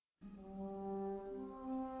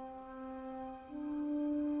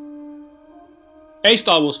Hey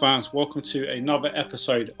Star Wars fans, welcome to another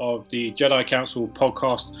episode of the Jedi Council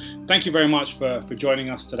podcast. Thank you very much for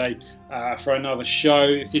joining us today for another show.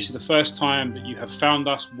 If this is the first time that you have found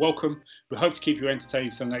us, welcome. We hope to keep you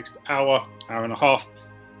entertained for the next hour and a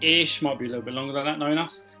half-ish, might be a little bit longer than that, knowing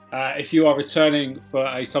us. If you are returning for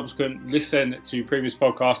a subsequent listen to previous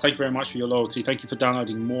podcasts, thank you very much for your loyalty. Thank you for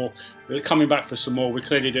downloading more. We're coming back for some more. We're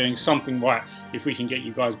clearly doing something right if we can get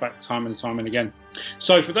you guys back time and again.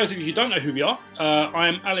 So for those of you who don't know who we are, I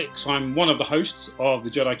am Alex. I'm one of the hosts of the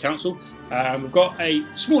Jedi Council. We've got a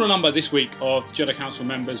smaller number this week of Jedi Council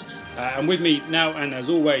members. And with me now and as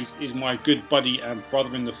always is my good buddy and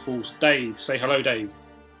brother in the Force, Dave. Say hello, Dave.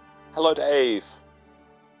 Hello, Dave.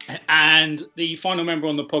 And the final member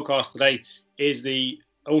on the podcast today is the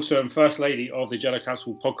also First Lady of the Jedi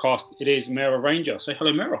Council podcast. It is Mara Ranger. Say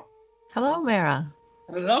hello, Mara. Hello, Mara.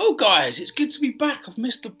 Hello, guys. It's good to be back. I've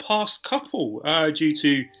missed the past couple due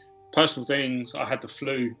to personal things. I had the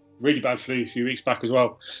flu, really bad flu a few weeks back as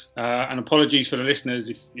well. And apologies for the listeners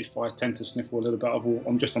if I tend to sniffle a little bit.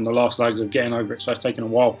 I'm just on the last legs of getting over it, so it's taken a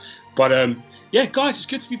while. But yeah, guys, it's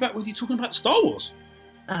good to be back with you talking about Star Wars.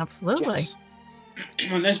 Absolutely. Yes.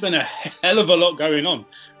 And there's been a hell of a lot going on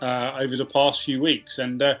over the past few weeks.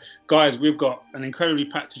 And guys, we've got an incredibly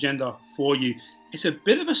packed agenda for you. It's a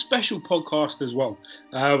bit of a special podcast as well.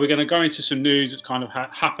 We're going to go into some news that's kind of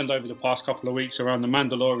happened over the past couple of weeks around the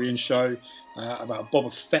Mandalorian show, about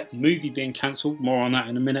Boba Fett movie being cancelled. More on that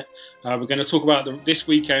in a minute. We're going to talk about this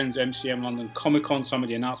weekend's MCM London Comic Con, some of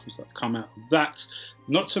the announcements that have come out of that.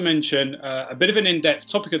 Not to mention, a bit of an in-depth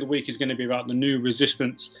topic of the week is going to be about the new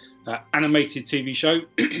Resistance animated TV show.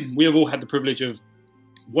 We have all had the privilege of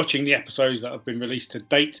watching the episodes that have been released to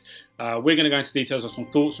date. We're going to go into details of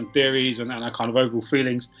some thoughts and theories and our kind of overall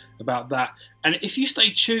feelings about that. And if you stay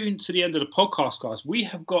tuned to the end of the podcast, guys, we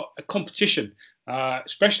have got a competition,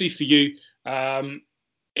 especially for you.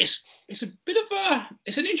 It's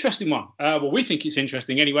an interesting one. Well, we think it's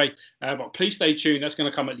interesting anyway, but please stay tuned. That's going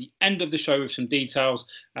to come at the end of the show with some details,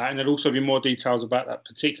 and there'll also be more details about that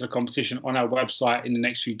particular competition on our website in the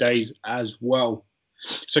next few days as well.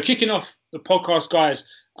 So kicking off the podcast, guys,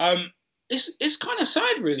 it's kind of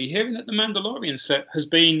sad, really, hearing that the Mandalorian set has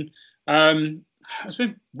been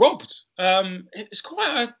robbed. It's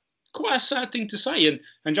quite a sad thing to say,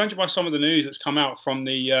 and judging by some of the news that's come out from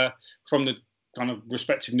the kind of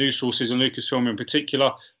respective news sources and Lucasfilm in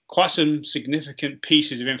particular, quite some significant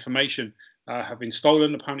pieces of information have been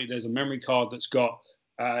stolen. Apparently, there's a memory card that's got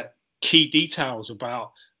key details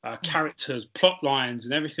about characters, plot lines,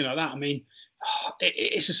 and everything like that. I mean,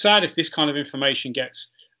 it's sad if this kind of information gets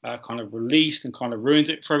kind of released and kind of ruins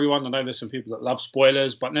it for everyone. I know there's some people that love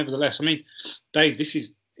spoilers, but nevertheless, I mean, Dave,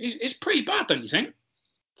 it's pretty bad, don't you think?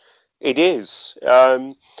 It is.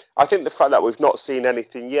 I think the fact that we've not seen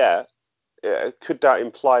anything yet, could that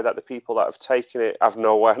imply that the people that have taken it have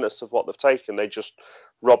no awareness of what they've taken? They just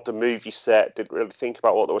robbed a movie set, didn't really think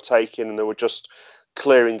about what they were taking, and they were just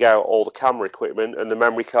clearing out all the camera equipment, and the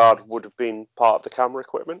memory card would have been part of the camera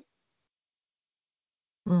equipment.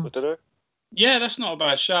 I don't know. Yeah, that's not a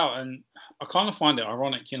bad shout, and I kind of find it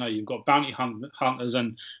ironic. You know, you've got bounty hunters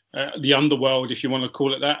and the underworld, if you want to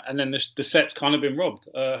call it that, and then the set's kind of been robbed.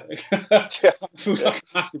 It feels like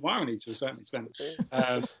a massive irony to a certain extent.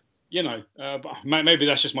 You know, but maybe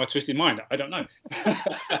that's just my twisted mind. I don't know.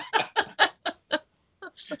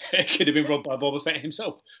 It could have been robbed by Boba Fett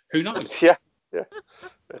himself. Who knows? Yeah.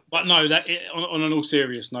 But no, on an all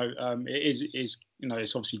serious note, it is you know,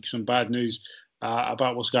 it's obviously some bad news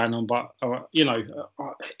about what's going on. But you know,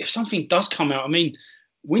 if something does come out, I mean,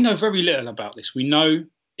 we know very little about this. We know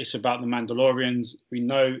it's about the Mandalorians. We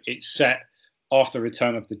know it's set after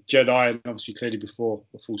Return of the Jedi, and obviously clearly before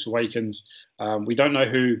The Force Awakens. We don't know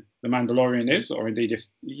who the Mandalorian is, or indeed if,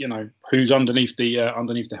 you know, who's underneath the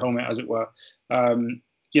helmet, as it were.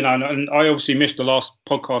 You know, and I obviously missed the last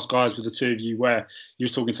podcast, guys, with the two of you, where you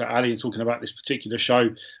were talking to Ali and talking about this particular show,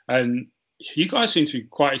 and you guys seem to be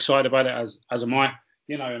quite excited about it, as am I.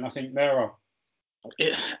 You know, and I think Mara,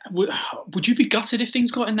 would you be gutted if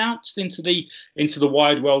things got announced into the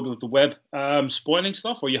wide world of the web, spoiling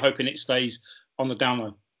stuff, or are you hoping it stays on the down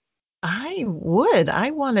low? I would.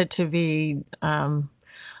 I want it to be. I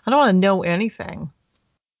don't want to know anything.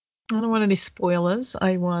 I don't want any spoilers.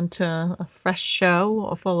 I want a fresh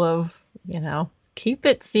show full of, you know, keep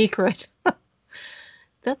it secret.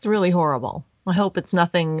 That's really horrible. I hope it's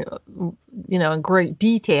nothing, you know, in great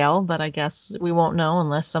detail, but I guess we won't know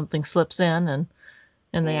unless something slips in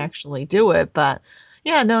and they actually do it. But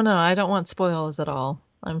yeah, no, I don't want spoilers at all.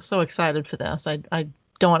 I'm so excited for this. I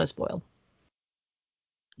don't want it spoiled.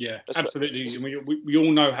 Yeah, absolutely. We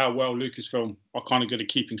all know how well Lucasfilm are kind of good at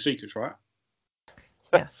keeping secrets, right?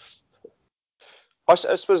 Yes. I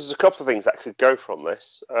suppose there's a couple of things that could go from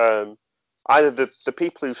this. Either the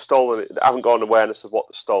people who've stolen it haven't got an awareness of what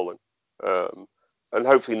they've stolen, and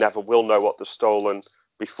hopefully never will know what they've stolen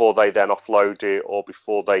before they then offload it or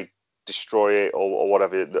before they destroy it or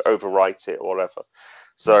whatever, overwrite it or whatever.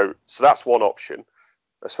 So that's one option.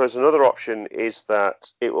 I suppose another option is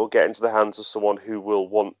that it will get into the hands of someone who will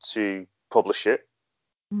want to publish it.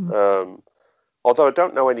 Although I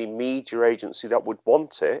don't know any media agency that would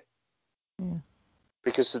want it,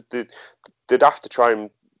 because they'd have to try and,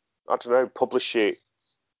 I don't know, publish it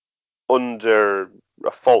under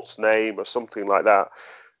a false name or something like that,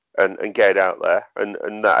 and get it out there,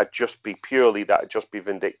 and that'd just be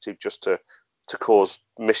vindictive, just to cause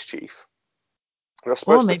mischief. And I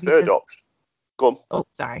suppose the third option. Go on. Oh,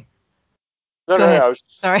 sorry. No,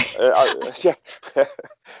 Sorry. Yeah,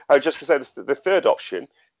 I was just going to say the third option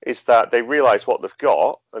is that they realise what they've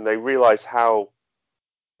got, and they realise how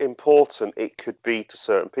important it could be to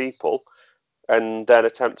certain people, and then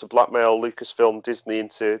attempt to blackmail Lucasfilm, Disney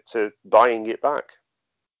into buying it back.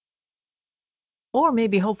 Or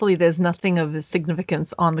maybe, hopefully, there's nothing of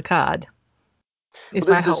significance on the card.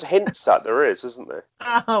 There's hints that there is, isn't there?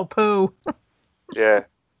 Oh, poo. Yeah.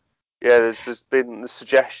 There's been the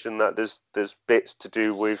suggestion that there's bits to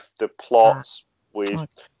do with the plots, with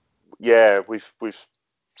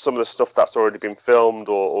some of the stuff that's already been filmed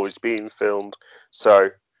or is being filmed. So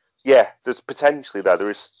yeah, there's potentially there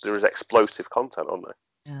is explosive content on there.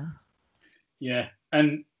 Yeah,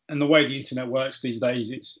 and the way the internet works these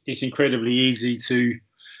days, it's incredibly easy to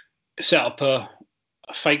set up a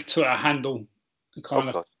fake Twitter handle and kind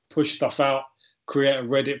of push stuff out, create a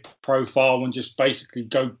Reddit profile, and just basically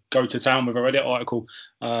go to town with a Reddit article.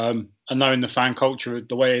 And knowing the fan culture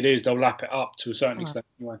the way it is, they'll lap it up to a certain extent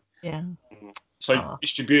anyway. Yeah. So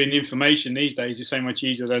distributing information these days is so much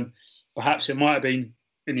easier than perhaps it might have been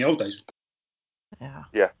in the old days. Yeah.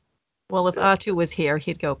 Yeah. Well, if R2 was here,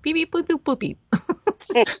 he'd go beep beep boop boop boop beep.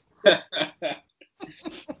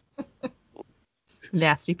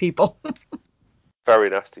 Nasty people. Very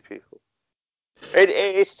nasty people.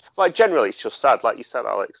 It's like, generally it's just sad, like you said,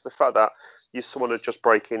 Alex. The fact that someone would just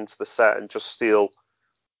break into the set and just steal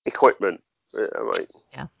equipment.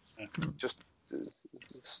 Just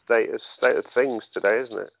state of things today,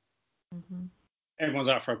 isn't it? Mm-hmm. Everyone's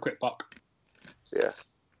out for a quick buck. Yeah.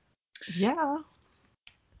 Yeah.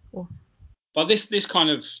 Cool. But this kind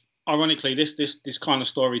of, ironically, this kind of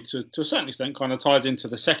story to a certain extent kind of ties into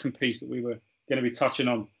the second piece that we were going to be touching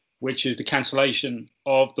on, which is the cancellation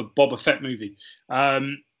of the Boba Fett movie.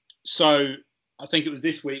 So I think it was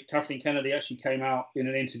this week, Kathleen Kennedy actually came out in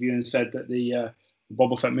an interview and said that the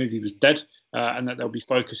Boba Fett movie was dead, and that they'll be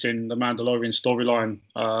focusing the Mandalorian storyline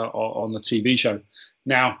on the TV show.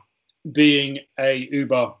 Now, being a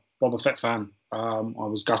uber Boba Fett fan, I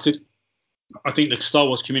was gutted. I think the Star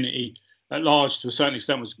Wars community at large, to a certain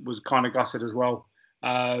extent, was kind of gutted as well.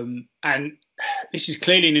 And this is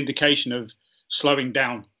clearly an indication of slowing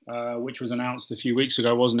down, which was announced a few weeks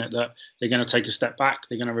ago, wasn't it? That they're going to take a step back,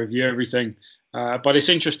 they're going to review everything. But it's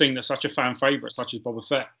interesting that such a fan favourite, such as Boba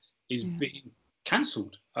Fett, is being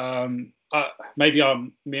cancelled. Maybe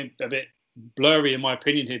I'm a bit blurry in my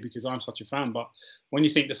opinion here because I'm such a fan, but when you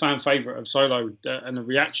think the fan favourite of Solo and the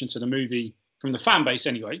reaction to the movie from the fan base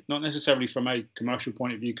anyway, not necessarily from a commercial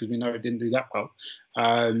point of view because we know it didn't do that well,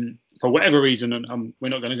 for whatever reason, and we're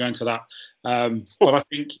not going to go into that. But I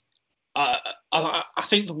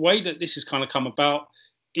think the way that this has kind of come about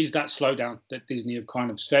is that slowdown that Disney have kind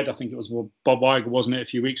of said. I think it was Bob Iger, wasn't it, a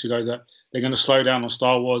few weeks ago, that they're going to slow down on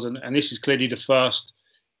Star Wars, and this is clearly the first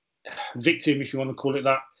victim, if you want to call it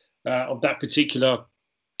that, of that particular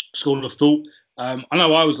school of thought. I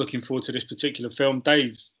know I was looking forward to this particular film.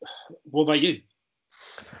 Dave, what about you?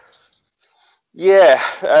 Yeah,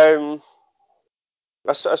 I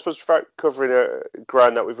suppose without covering a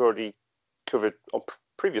ground that we've already covered on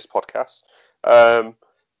previous podcasts,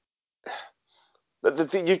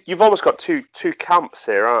 you've almost got two camps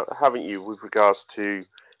here, haven't you, with regards to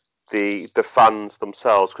the fans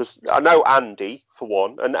themselves? Because I know Andy, for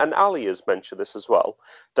one, and Ali has mentioned this as well,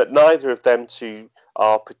 that neither of them two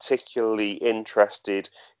are particularly interested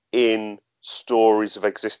in stories of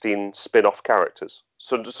existing spin-off characters.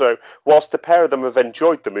 So whilst the pair of them have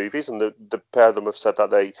enjoyed the movies, and the pair of them have said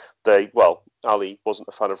that they Ali wasn't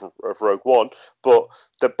a fan of Rogue One, but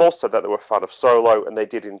they both said that they were a fan of Solo, and they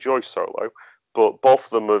did enjoy Solo. But both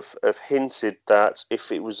of them have hinted that if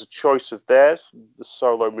it was a choice of theirs, the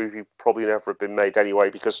Solo movie would probably never have been made anyway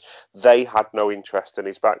because they had no interest in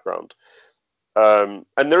his background. And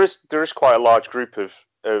there is quite a large group of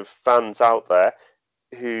fans out there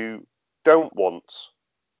who don't want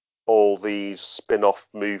all these spin-off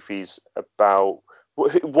movies about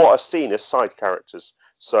what are seen as side characters.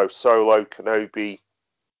 So Solo, Kenobi,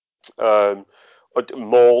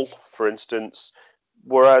 Maul, for instance.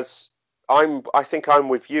 Whereas I think I'm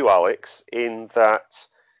with you, Alex, in that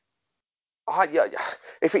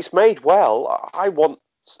if it's made well, I want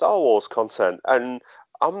Star Wars content, and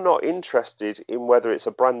I'm not interested in whether it's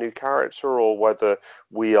a brand new character or whether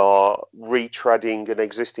we are retreading an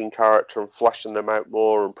existing character and fleshing them out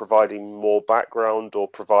more and providing more background or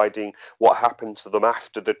providing what happened to them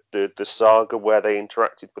after the saga, where they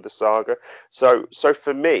interacted with the saga. So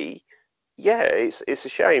for me, yeah, it's a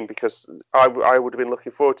shame because I would have been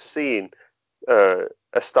looking forward to seeing a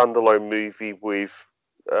standalone movie with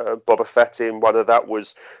Boba Fett in, whether that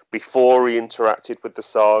was before he interacted with the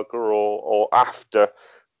saga or after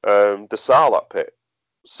the Sarlacc pit.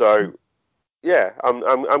 So yeah,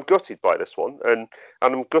 I'm gutted by this one, and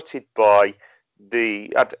I'm gutted by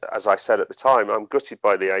as I said at the time, I'm gutted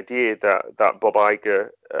by the idea that Bob Iger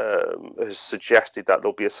has suggested that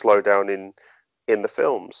there'll be a slowdown in the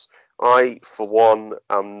films. I, for one,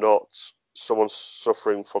 am not someone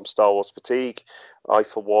suffering from Star Wars fatigue. I,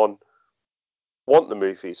 for one, want the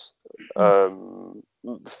movies.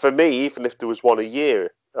 For me, even if there was one a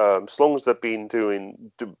year, as long as they're being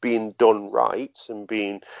done right and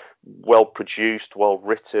being well produced, well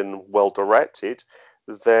written, well directed,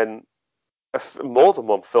 then more than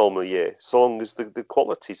one film a year, so long as the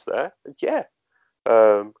quality's there. Yeah,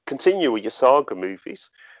 continue with your saga movies,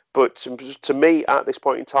 but to me at this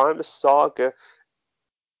point in time, the saga,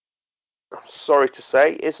 I'm sorry to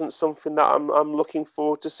say, isn't something that I'm looking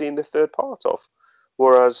forward to seeing the third part of.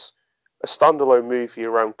 Whereas a standalone movie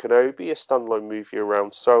around Kenobi, a standalone movie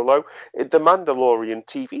around Solo, the Mandalorian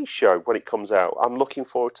TV show when it comes out, I'm looking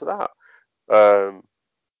forward to that.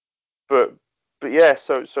 But yeah,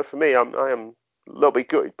 so for me, I am a little bit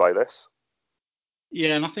gutted by this.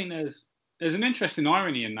 Yeah, and I think there's an interesting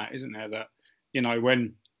irony in that, isn't there? That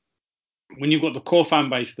when you've got the core fan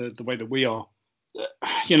base the way that we are,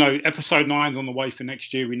 episode 9's on the way for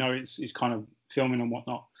next year. We know it's kind of filming and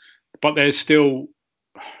whatnot, but there's still,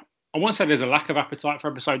 I won't say there's a lack of appetite for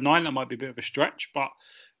episode 9. That might be a bit of a stretch, but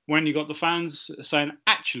when you got the fans saying,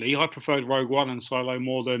 actually, I preferred Rogue One and Solo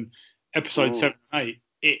more than episode 7 and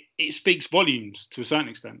 8, it speaks volumes to a certain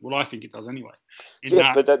extent. Well, I think it does anyway.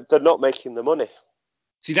 But they're not making the money.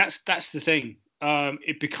 See, that's the thing.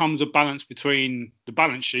 It becomes a balance between the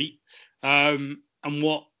balance sheet and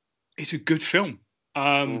what is a good film.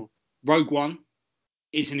 Rogue One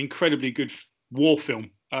is an incredibly good war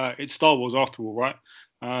film. It's Star Wars after all, right?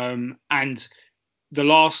 And a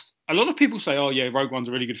lot of people say, oh yeah, Rogue One's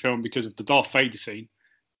a really good film because of the Darth Vader scene.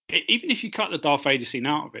 Even if you cut the Darth Vader scene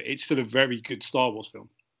out of it, it's still a very good Star Wars film.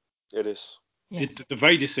 It is. Yes. The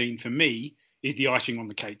Vader scene for me is the icing on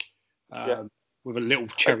the cake, with a little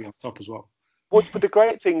cherry on top as well. But the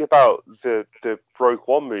great thing about the Rogue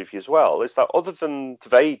One movie as well is that other than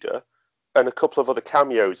Vader and a couple of other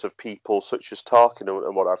cameos of people such as Tarkin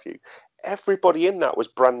and what have you, everybody in that was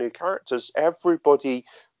brand new characters. Everybody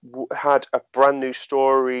had a brand new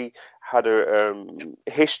story, had a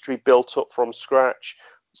history built up from scratch.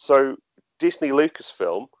 So Disney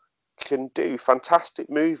Lucasfilm can do fantastic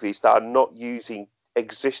movies that are not using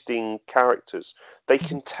existing characters. They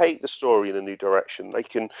can take the story in a new direction. They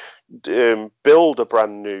can build a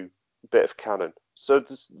brand new bit of canon. So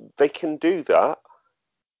they can do that.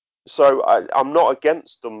 So I'm not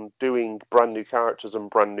against them doing brand new characters and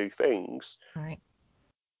brand new things. Right.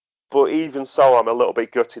 But even so, I'm a little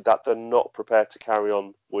bit gutted that they're not prepared to carry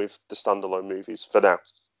on with the standalone movies for now.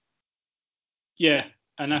 Yeah,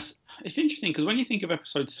 and it's interesting because when you think of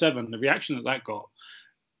episode 7, the reaction that got,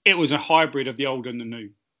 it was a hybrid of the old and the new.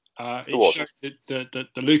 It showed that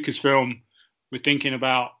the Lucasfilm were thinking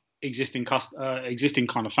about existing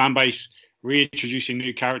kind of fan base, reintroducing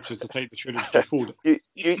new characters to take the trilogy forward.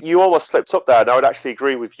 You almost slipped up there, and I would actually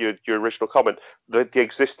agree with your original comment. The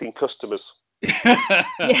existing customers.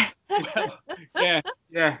 Yeah.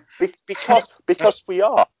 Because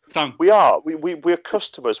we're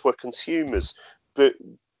customers, we're consumers, but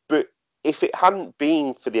if it hadn't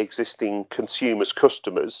been for the existing consumers,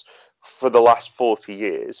 customers for the last 40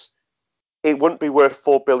 years, it wouldn't be worth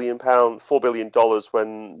 $4 billion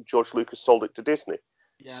when George Lucas sold it to Disney.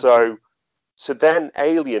 Yeah. So to then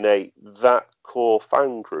alienate that core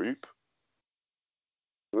fan group,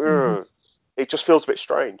 it just feels a bit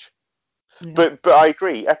strange. Yeah. But I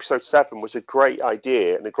agree, episode 7 was a great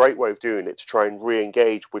idea and a great way of doing it to try and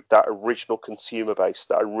re-engage with that original consumer base,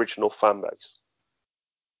 that original fan base.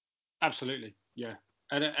 Absolutely, yeah.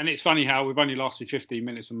 And it's funny how we've only lasted 15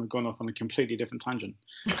 minutes and we've gone off on a completely different tangent,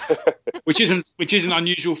 which isn't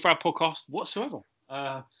unusual for our podcast whatsoever.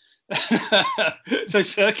 So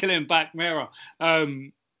circling back, Mera,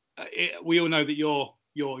 we all know that your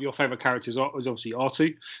favourite character is obviously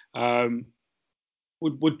R2.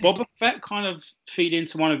 Would Boba Fett kind of feed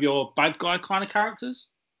into one of your bad guy kind of characters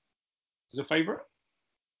as a favourite?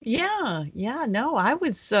 Yeah, no, I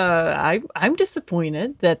was I'm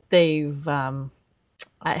disappointed that they've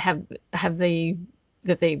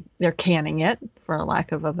they're canning it, for a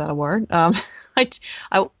lack of a better word.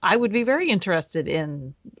 I would be very interested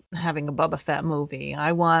in having a Boba Fett movie.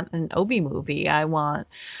 I want an Obi movie. I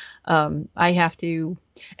have to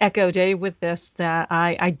echo Dave with this, that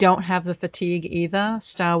I don't have the fatigue either.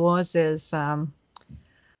 Star Wars is I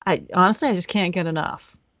just can't get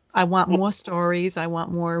enough. I want more stories. I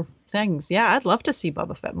want more things. Yeah, I'd love to see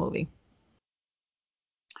Boba Fett movie.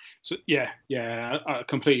 So yeah, I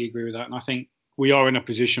completely agree with that, and I think we are in a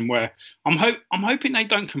position where I'm hoping they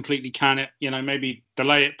don't completely can it. Maybe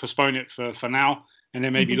delay it, postpone it for now, and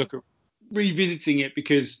then maybe look at revisiting it,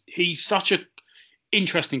 because he's such a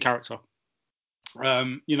interesting character.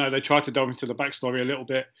 They tried to delve into the backstory a little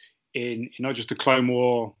bit in not just the Clone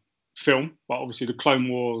War film, but obviously the Clone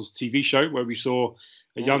Wars TV show, where we saw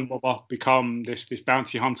a young Boba become this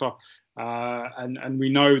bounty hunter, and we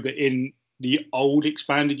know that in the old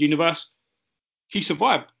expanded universe, he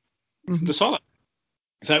survived the Sarlacc.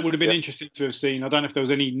 So it would have been interesting to have seen. I don't know if there was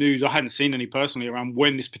any news. I hadn't seen any personally around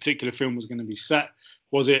when this particular film was going to be set.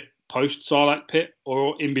 Was it post Sarlacc pit,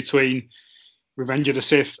 or in between Revenge of the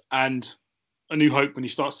Sith and A New Hope, when he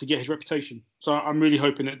starts to get his reputation? So I'm really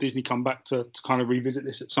hoping that Disney come back to kind of revisit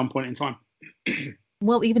this at some point in time.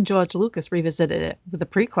 Well, even George Lucas revisited it with the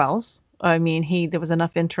prequels. I mean, there was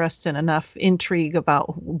enough interest and enough intrigue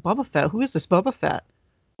about Boba Fett. Who is this Boba Fett?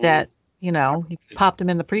 That, he popped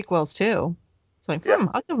him in the prequels too. It's like,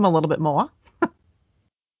 I'll give him a little bit more.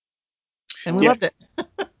 And we loved it.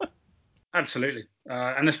 Absolutely.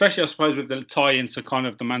 And especially, I suppose, with the tie into kind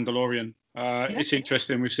of the Mandalorian. It's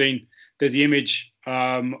interesting. We've seen there's the image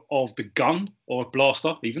of the gun, or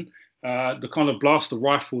blaster even, the kind of blaster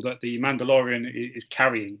rifle that the Mandalorian is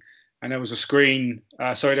carrying. And there was a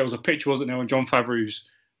there was a picture, wasn't there, on Jon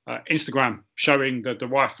Favreau's Instagram, showing the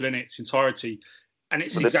rifle in its entirety. And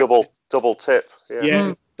it's with a double tip.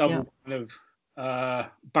 Kind of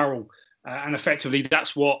barrel. And effectively,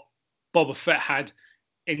 that's what Boba Fett had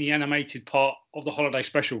in the animated part of the holiday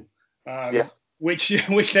special. Which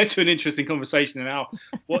led to an interesting conversation in our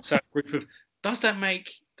WhatsApp group of, does that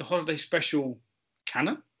make the holiday special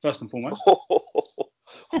canon, first and foremost?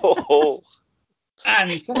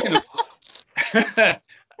 And second,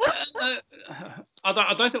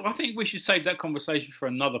 I think we should save that conversation for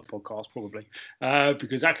another podcast, probably,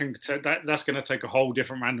 because that's going to take a whole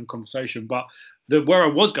different random conversation. But where I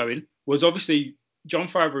was going was, obviously, Jon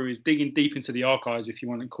Favreau is digging deep into the archives, if you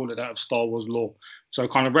want to call it that, of Star Wars lore. So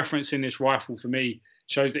kind of referencing this rifle, for me,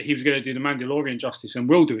 shows that he was going to do the Mandalorian justice, and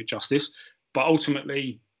will do it justice. But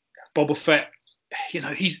ultimately, Boba Fett,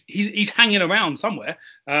 he's hanging around somewhere.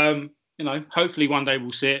 Hopefully one day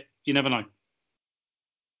we'll see it. You never know.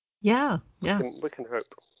 Yeah. We can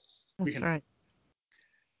hope. That's right.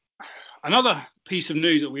 Another piece of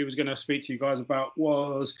news that we was going to speak to you guys about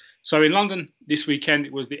was, so in London this weekend,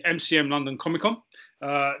 it was the MCM London Comic Con.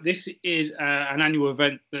 This is an annual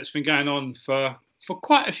event that's been going on for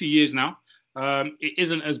quite a few years now. It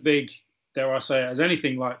isn't as big, dare I say, as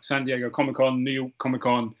anything like San Diego Comic Con, New York Comic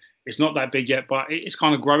Con. It's not that big yet, but it's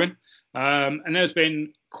kind of growing. And there's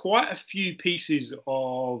been quite a few pieces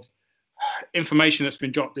of information that's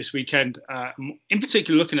been dropped this weekend, in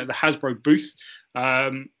particular looking at the Hasbro booth.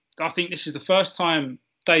 I think this is the first time,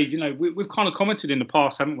 Dave, we've kind of commented in the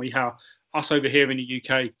past, haven't we, how us over here in the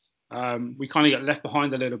UK, we kind of get left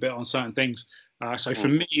behind a little bit on certain things. So for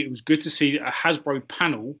me, it was good to see a Hasbro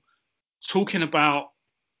panel talking about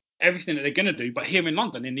everything that they're going to do, but here in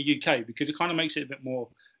London, in the UK, because it kind of makes it a bit more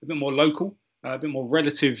local, a bit more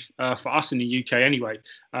relative for us in the UK anyway.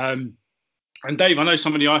 And Dave, I know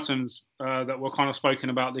some of the items that were kind of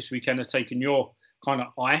spoken about this weekend has taken your kind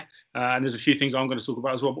of eye, and there's a few things I'm going to talk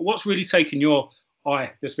about as well. But what's really taken your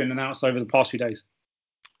eye that's been announced over the past few days?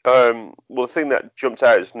 Well, the thing that jumped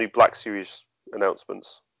out is new Black Series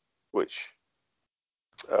announcements, which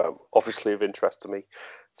obviously of interest to me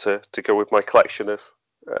to go with my collection of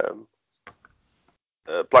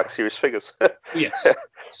Black Series figures. Yes.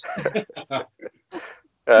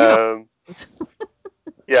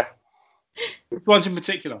 Yeah. Which ones in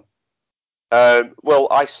particular? Well,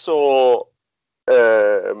 I saw.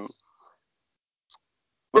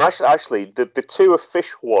 Actually, the two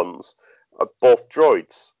official ones both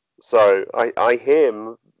droids. So I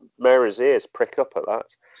hear Mara's ears prick up at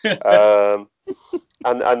that.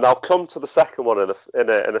 And I'll come to the second one in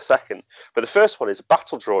a second. But the first one is a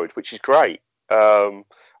battle droid, which is great. I've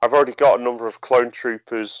already got a number of clone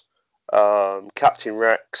troopers, Captain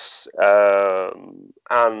Rex, and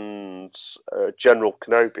General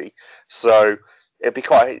Kenobi. So it'd be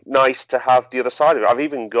quite nice to have the other side of it. I've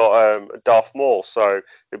even got Darth Maul, so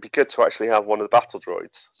it'd be good to actually have one of the battle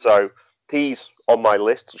droids. So he's on my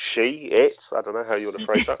list. I don't know how you want to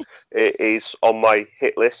phrase that. It is on my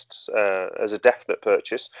hit list as a definite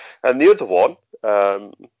purchase. And the other one,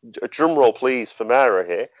 a drum roll please for Mara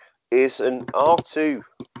here, is an R2.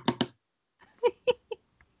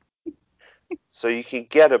 So you can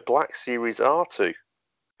get a Black Series R2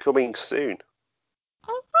 coming soon.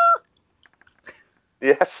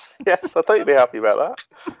 Yes, I thought you'd be happy about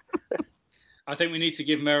that. I think we need to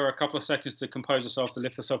give Mara a couple of seconds to compose herself, to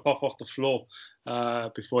lift herself up off the floor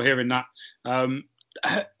before hearing that.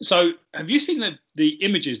 So have you seen the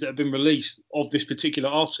images that have been released of this particular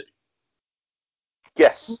R2?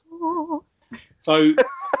 Yes. So...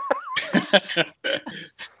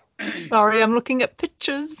 Sorry, I'm looking at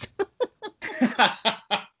pictures.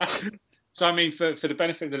 So, I mean, for the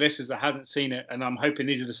benefit of the listeners that hasn't seen it, and I'm hoping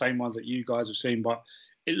these are the same ones that you guys have seen, but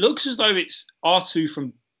it looks as though it's R2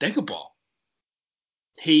 from Dagobah.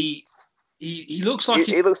 He looks like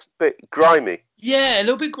he looks a bit grimy. Yeah, a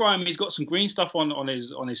little bit grimy. He's got some green stuff on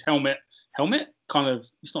his helmet. Helmet? Kind of.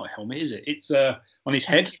 It's not a helmet, is it? It's on his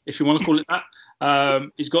head, if you want to call it that.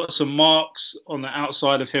 He's got some marks on the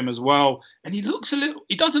outside of him as well, and he looks a little.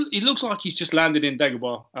 He looks like he's just landed in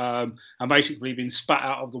Dagobah and basically been spat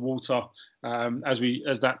out of the water, as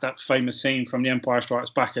that famous scene from The Empire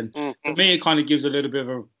Strikes Back. And for me, it kind of gives a little bit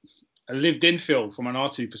of a lived-in feel from an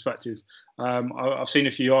R2 perspective. I've seen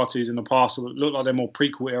a few R2s in the past that look like they're more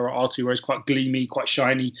prequel era R2, where it's quite gleamy, quite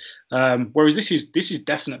shiny. Whereas this is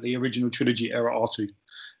definitely original trilogy era R2.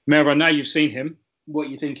 Mara, now you've seen him, what are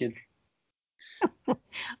you thinking?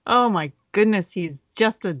 Oh my goodness, he's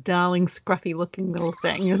just a darling, scruffy-looking little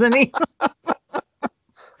thing, isn't he?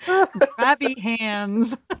 Grabby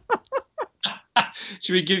hands.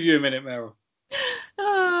 Should we give you a minute, Mara?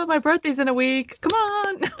 My birthday's in a week. Come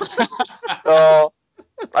on. Oh,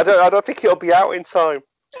 I don't think it'll be out in time.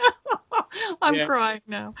 I'm crying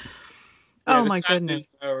now. Oh my goodness.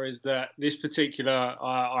 Is that this particular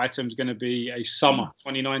item is going to be a summer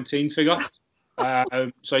 2019 figure?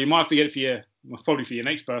 So you might have to get it probably for your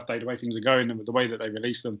next birthday, the way things are going and with the way that they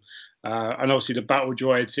release them. And obviously the Battle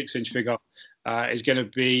Droid 6-inch figure is going to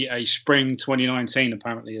be a spring 2019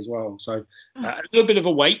 apparently as well. So a little bit of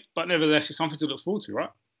a wait, but nevertheless it's something to look forward to, right?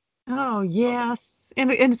 Oh yes,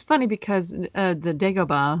 and it's funny because the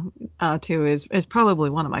Dagobah R2 is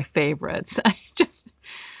probably one of my favorites.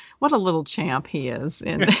 What a little champ he is,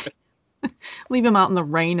 and leave him out in the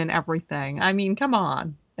rain and everything. I mean, come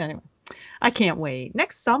on. Anyway, I can't wait.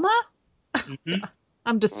 Next summer,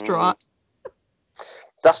 I'm distraught.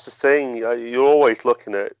 That's the thing. You're always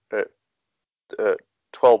looking at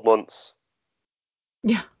 12 months.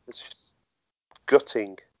 Yeah, it's just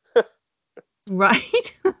gutting.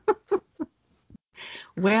 Right.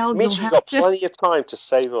 Well, it means you've got plenty of time to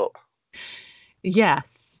save up.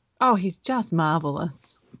 Yes. Oh, he's just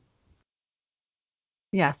marvelous.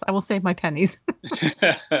 Yes, I will save my pennies.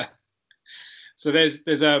 So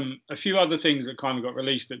there's a few other things that kind of got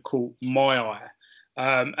released that caught my eye,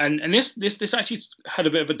 and this actually had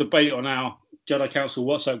a bit of a debate on our Jedi Council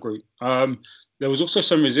WhatsApp group. There was also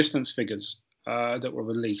some Resistance figures that were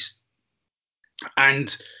released,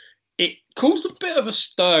 and it caused a bit of a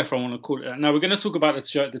stir, if I want to call it that. Now, we're going to talk about the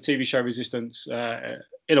TV show Resistance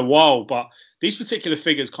in a while, but these particular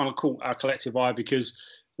figures kind of caught our collective eye because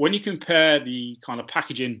when you compare the kind of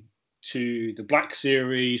packaging to the Black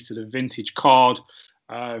Series, to the vintage card,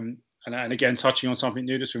 and again, touching on something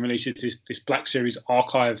new that's been released, this Black Series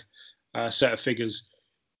archive set of figures,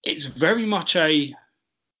 it's very much I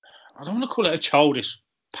don't want to call it a childish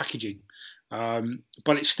packaging.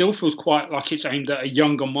 But it still feels quite like it's aimed at a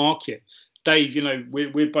younger market. Dave,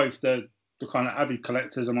 we're both the kind of avid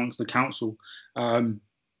collectors amongst the council.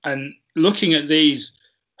 And looking at these,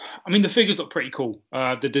 I mean, the figures look pretty cool.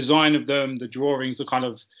 The design of them, the drawings,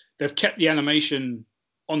 they've kept the animation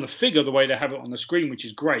on the figure the way they have it on the screen, which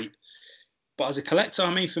is great. But as a collector,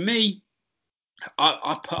 I mean, for me,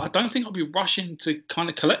 I don't think I'll be rushing to kind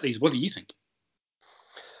of collect these. What do you think?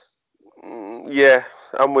 Yeah,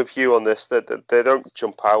 I'm with you on this. They don't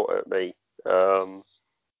jump out at me.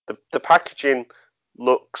 The packaging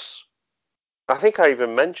looks. I think I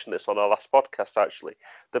even mentioned this on our last podcast. Actually,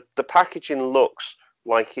 the packaging looks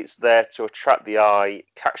like it's there to attract the eye,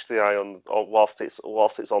 catch the eye on whilst it's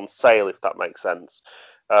on sale, if that makes sense.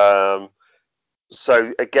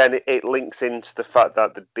 So again, it links into the fact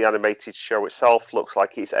that the animated show itself looks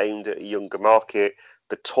like it's aimed at a younger market.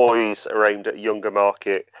 The toys are aimed at a younger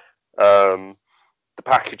market. The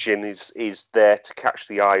packaging is there to catch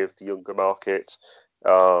the eye of the younger market.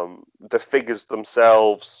 The figures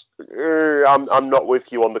themselves, I'm not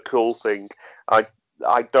with you on the cool thing. I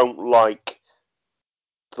don't like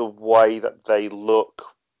the way that they look.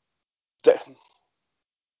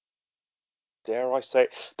 Dare I say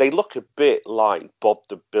it? They look a bit like Bob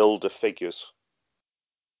the Builder figures,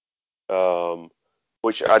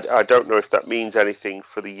 which I don't know if that means anything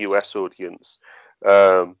for the US audience,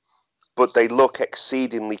 but they look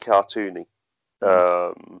exceedingly cartoony.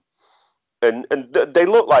 And they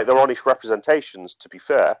look like they're honest representations, to be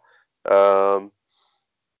fair.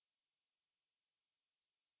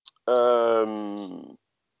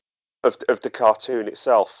 Of the cartoon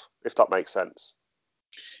itself, if that makes sense.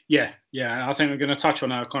 Yeah. I think we're going to touch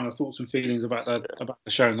on our kind of thoughts and feelings about the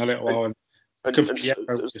show in a little while.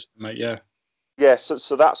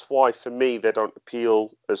 So that's why for me they don't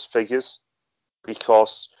appeal as figures,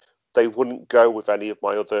 because they wouldn't go with any of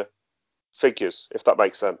my other figures, if that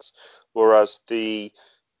makes sense. Whereas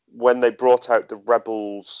when they brought out the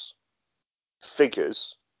Rebels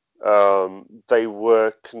figures, they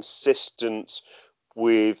were consistent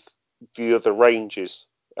with the other ranges,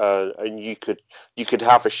 and you could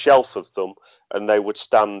have a shelf of them, and they would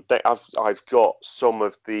stand. I've got some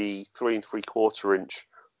of the 3 3/4 inch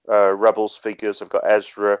Rebels figures. I've got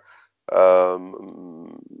Ezra.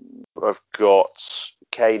 I've got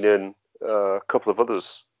Kanan, a couple of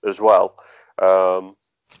others as well.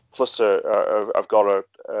 Plus, I've got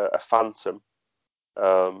a Phantom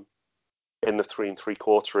in the 3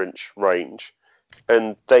 3/4 inch range,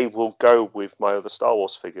 and they will go with my other Star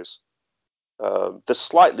Wars figures. They're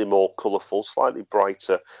slightly more colourful, slightly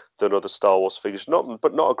brighter than other Star Wars figures,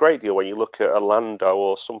 but not a great deal when you look at a Lando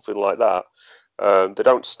or something like that. They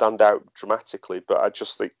don't stand out dramatically, but I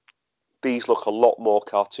just think these look a lot more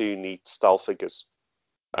cartoony style figures,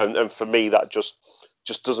 and for me that just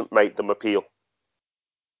doesn't make them appeal.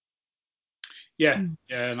 Yeah,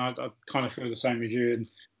 and I kind of feel the same as you. And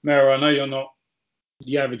Mara, I know you're not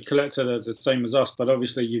the avid collector the same as us, but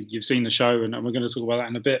obviously you've seen the show, and we're going to talk about that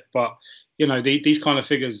in a bit. But you know, these kind of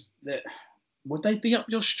figures, would they be up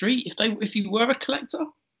your street if you were a collector?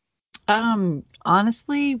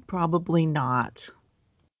 Honestly, probably not.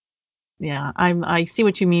 Yeah, I see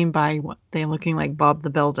what you mean by what they're looking like Bob the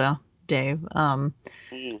Builder, Dave.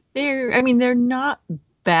 They're not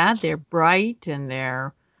bad. They're bright, and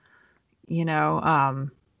they're, your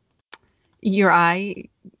eye,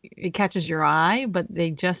 it catches your eye, but they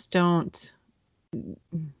just don't.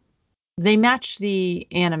 They match the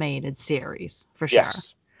animated series for sure.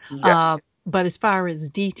 Yes. But as far as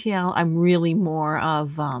detail, I'm really more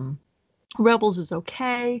of Rebels is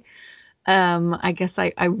okay. I guess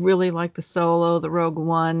I really like the Solo, the Rogue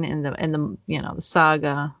One, and the the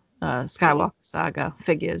saga, Skywalker saga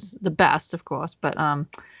figures the best, of course. But I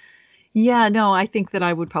think that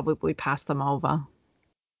I would probably pass them over.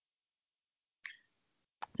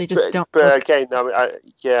 They just don't. But again, I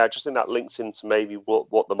just think that links into maybe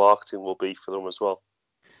what the marketing will be for them as well.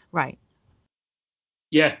 Right.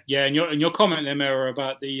 Yeah, and your comment there, Mara,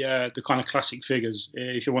 about the kind of classic figures,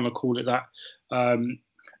 if you want to call it that,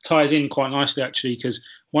 ties in quite nicely actually, because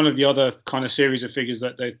one of the other kind of series of figures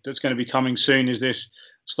that's going to be coming soon is this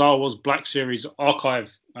Star Wars Black Series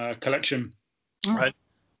Archive collection. Right,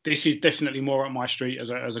 this is definitely more up my street as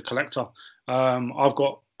a collector. I've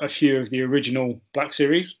got a few of the original Black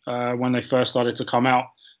Series when they first started to come out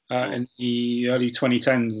in the early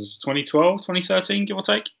 2010s, 2012, 2013, give or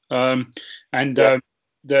take.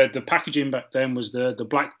 The packaging back then was the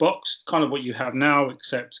black box, kind of what you have now,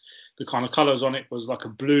 except the kind of colours on it was like a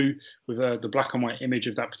blue with the black and white image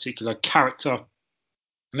of that particular character.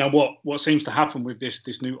 Now, what seems to happen with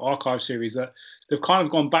this new archive series, that they've kind of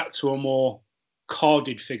gone back to a more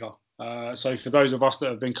carded figure. So for those of us that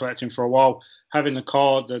have been collecting for a while, having the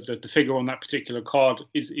card, the figure on that particular card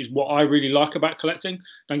is what I really like about collecting.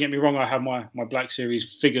 Don't get me wrong, I have my Black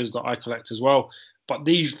Series figures that I collect as well. But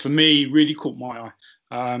these, for me, really caught my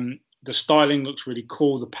eye. The styling looks really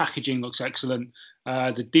cool. The packaging looks excellent.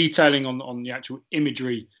 The detailing on the actual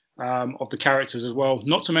imagery of the characters as well.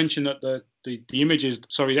 Not to mention that the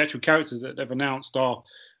actual characters that they've announced are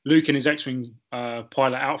Luke in his X-Wing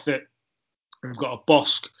pilot outfit. We've got a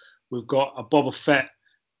Bossk. We've got a Boba Fett.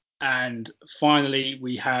 And finally,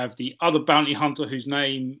 we have the other bounty hunter whose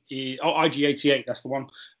name is IG-88. That's the one.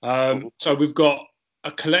 So we've got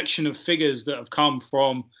a collection of figures that have come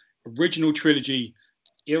from original trilogy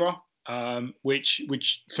era, which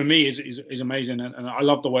for me is amazing, and I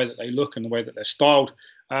love the way that they look and the way that they're styled.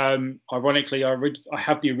 Ironically, I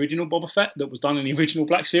have the original Boba Fett that was done in the original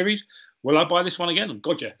Black Series. Will I buy this one again?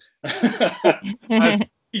 God, yeah.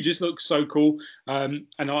 He just looks so cool. And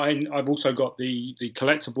I've also got the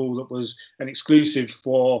collectible that was an exclusive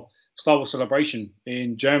for Star Wars Celebration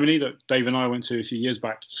in Germany that Dave and I went to a few years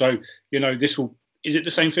back. So, is it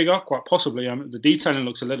the same figure? Quite possibly. The detailing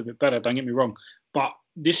looks a little bit better, don't get me wrong. But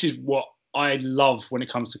this is what I love when it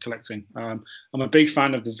comes to collecting. I'm a big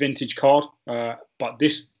fan of the vintage card, but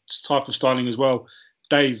this type of styling as well.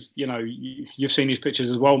 Dave, you've seen these pictures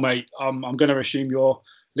as well, mate. I'm going to assume you're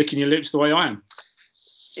licking your lips the way I am.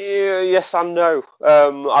 Yeah, yes and no.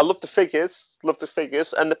 I love the figures,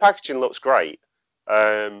 and the packaging looks great.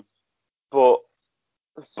 But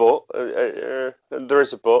there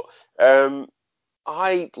is a but.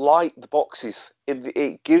 I like the boxes.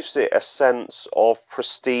 It gives it a sense of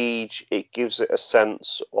prestige. It gives it a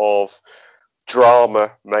sense of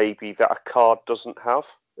drama, maybe, that a card doesn't have.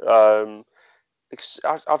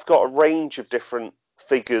 I've got a range of different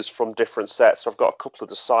figures from different sets. I've got a couple of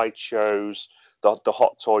the sideshows, the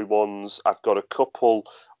Hot Toy ones. I've got a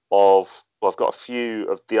few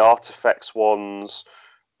of the Artifacts ones.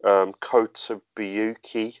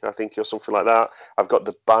 Kotobuki, I think, or something like that. I've got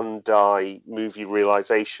the Bandai movie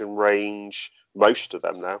realization range, most of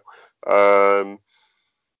them now,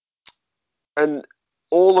 and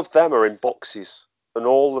all of them are in boxes, and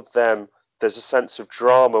all of them, there's a sense of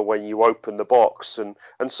drama when you open the box, and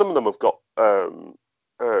some of them have got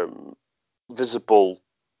visible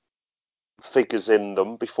figures in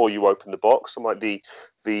them before you open the box. Some like the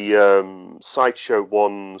sideshow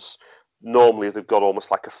ones. Normally, they've got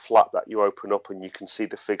almost like a flap that you open up and you can see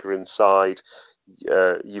the figure inside.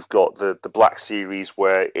 You've got the Black Series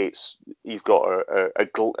where you've got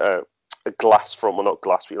a glass front, well, not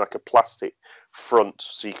glass, but like a plastic front,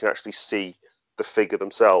 so you can actually see the figure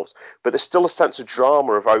themselves. But there's still a sense of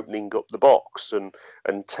drama of opening up the box and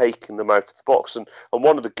taking them out of the box. And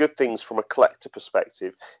one of the good things from a collector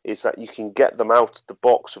perspective is that you can get them out of the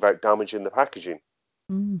box without damaging the packaging.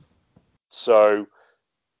 So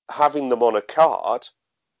having them on a card,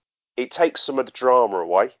 it takes some of the drama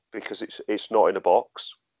away because it's not in a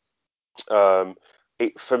box.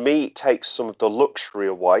 For me, it takes some of the luxury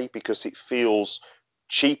away because it feels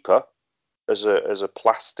cheaper as a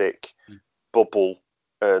plastic bubble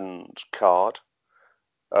and card.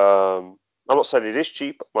 I'm not saying it is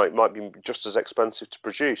cheap; it might be just as expensive to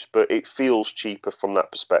produce, but it feels cheaper from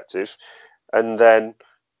that perspective. And then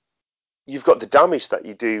you've got the damage that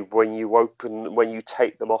you do when you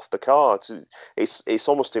take them off the cards. It's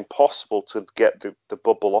almost impossible to get the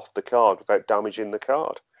bubble off the card without damaging the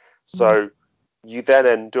card. So you then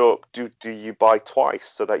end up, do you buy twice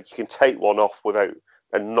so that you can take one off without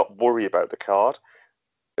and not worry about the card,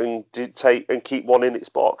 and keep one in its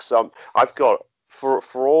box. I've got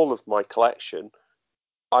for all of my collection,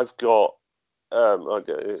 I've got.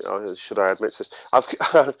 Should I admit this?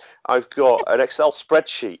 I've got an Excel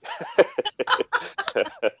spreadsheet.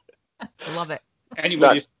 Love it.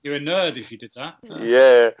 Anybody, you're a nerd if you did that.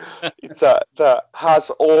 Yeah, that has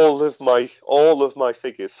all of my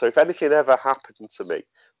figures. So if anything ever happened to me,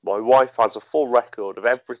 my wife has a full record of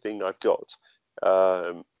everything I've got.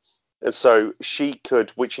 And so she could,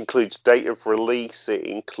 which includes date of release, it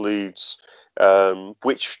includes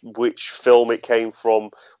which film it came from,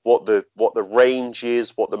 what the range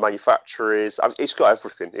is, what the manufacturer is. It's got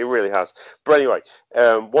everything. It really has. But anyway,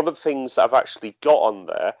 one of the things that I've actually got on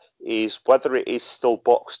there is whether it is still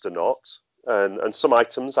boxed or not. And some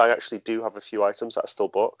items, I actually do have a few items that are still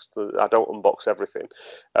boxed. I don't unbox everything.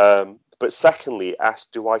 But secondly, it asks,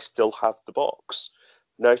 do I still have the box?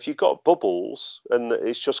 Now, if you've got bubbles and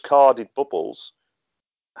it's just carded bubbles,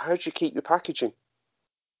 how do you keep your packaging?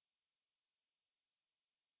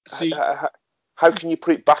 See, how can you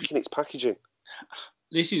put it back in its packaging?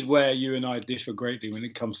 This is where you and I differ greatly when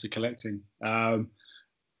it comes to collecting. I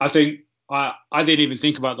think I didn't even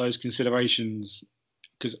think about those considerations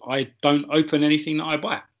because I don't open anything that I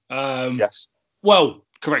buy. Yes. Well,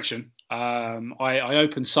 correction. I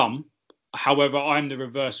open some. However, I'm the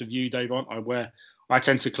reverse of you, Dave. Where I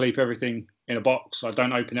tend to keep everything in a box. I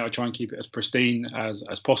don't open it. I try and keep it as pristine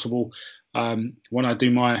as possible. When I do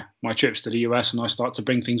my trips to the US and I start to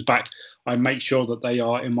bring things back, I make sure that they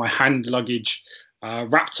are in my hand luggage,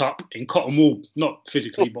 wrapped up in cotton wool, not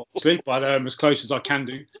physically, obviously, but as close as I can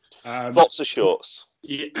do. Boxer shorts.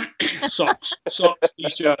 Yeah, socks,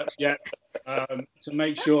 t-shirts, yeah, to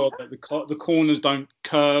make sure that the corners don't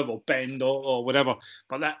curve or bend or whatever.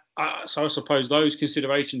 But so I suppose those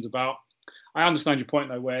considerations about. I understand your point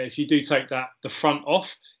though, where if you do take the front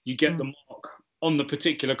off, you get the mark on the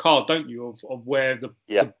particular card, don't you, of where the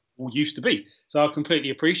ball used to be. So I completely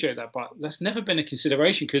appreciate that, but that's never been a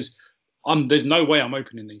consideration because there's no way I'm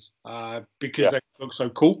opening these because they look so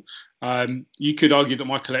cool. You could argue that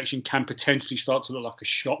my collection can potentially start to look like a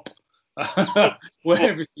shop where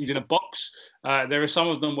everything's in a box. There are some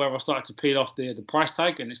of them where I started to peel off the price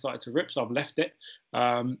tag and it started to rip, so I've left it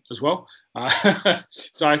as well.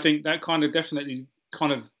 So I think that kind of definitely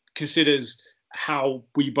kind of considers how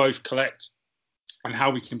we both collect and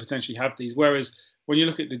how we can potentially have these. Whereas when you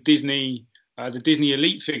look at the Disney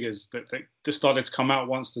Elite figures that started to come out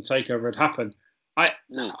once the takeover had happened, I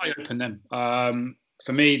open them.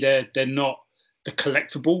 For me, they're not the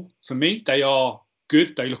collectible. For me, they are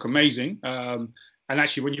good. They look amazing. And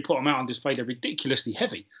actually, when you put them out on display, they're ridiculously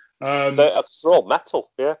heavy. They're all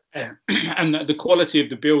metal, yeah. And the quality of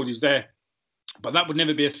the build is there. But that would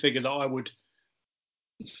never be a figure that I would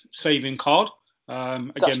save in card.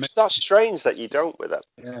 Again, that's strange that you don't with them.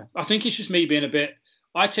 Yeah, I think it's just me being a bit.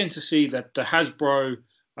 I tend to see that the Hasbro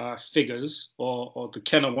figures, or the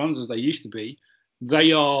Kenner ones as they used to be,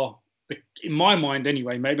 they are, in my mind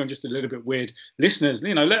anyway. Maybe I'm just a little bit weird. Listeners,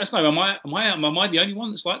 let us know. Am I the only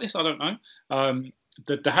one that's like this? I don't know.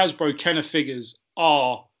 The Hasbro Kenner figures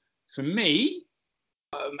are, for me,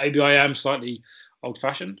 maybe I am slightly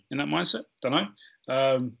old-fashioned in that mindset. Don't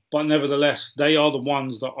know. But nevertheless, they are the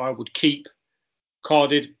ones that I would keep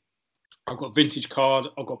carded. I've got Vintage Card,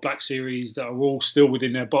 I've got Black Series that are all still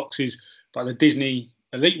within their boxes. But the Disney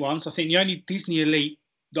Elite ones, I think the only Disney Elite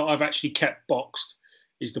that I've actually kept boxed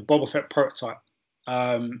is the Boba Fett prototype.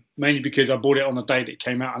 Mainly because I bought it on the day that it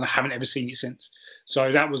came out and I haven't ever seen it since.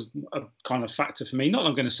 So that was a kind of factor for me. Not that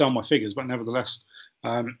I'm going to sell my figures, but nevertheless,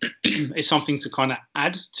 it's something to kind of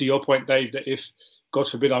add to your point, Dave, that if, God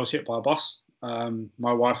forbid, I was hit by a bus,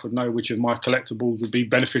 my wife would know which of my collectibles would be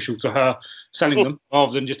beneficial to her selling them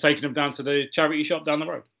rather than just taking them down to the charity shop down the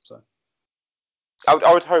road. So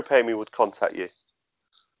I would hope Amy would contact you.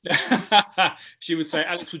 She would say,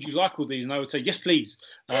 Alex, would you like all these? And I would say, yes, please.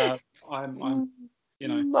 I'm I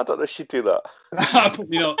don't know if she'd do that.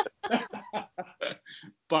 Probably not.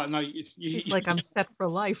 But no, it's like I'm set for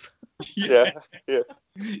life. Yeah.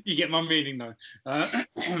 You get my meaning though.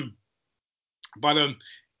 But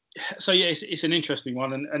so yeah, it's an interesting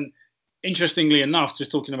one, and interestingly enough,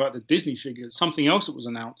 just talking about the Disney figures, something else that was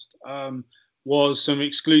announced was some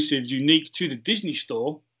exclusives unique to the Disney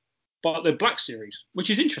store, but the Black Series, which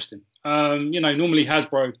is interesting. Normally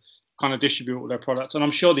Hasbro kind of distribute all their products, and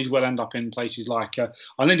I'm sure these will end up in places like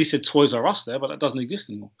I nearly said Toys R Us there, but that doesn't exist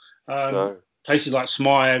anymore. No. Places like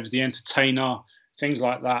Smythe's, The Entertainer, things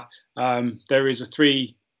like that. There is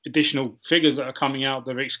 3 additional figures that are coming out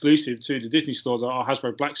that are exclusive to the Disney store that are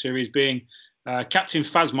Hasbro Black Series, being Captain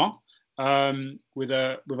Phasma with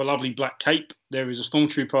a lovely black cape. There is a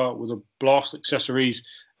Stormtrooper with a blast accessories,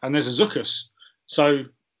 and there's a Zuckuss. So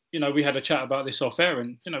we had a chat about this off air,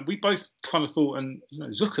 and we both kind of thought, and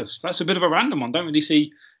Zuckuss, that's a bit of a random one. Don't really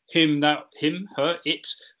see him, her, it,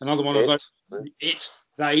 another one of those. It,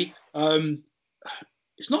 they.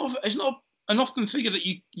 It's not an often figure that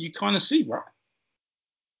you kind of see, right?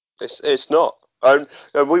 It's not.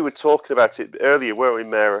 We were talking about it earlier, weren't we,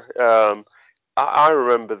 Mary? I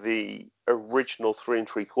remember the original 3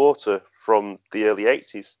 3/4 from the early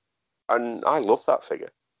 80s, and I love that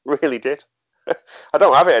figure. Really did. I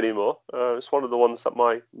don't have it anymore. It's one of the ones that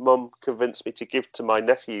my mum convinced me to give to my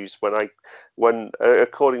nephews when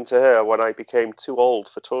according to her, when I became too old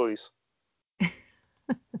for toys.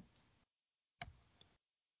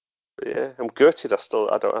 Yeah, I'm gutted. I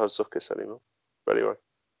don't have Zuckuss anymore. But anyway.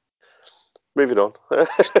 Moving on.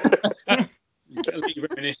 You can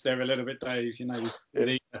reminisce there a little bit, Dave. You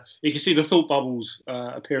can see the thought bubbles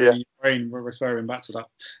appearing in your brain. We're referring back to that.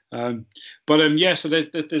 So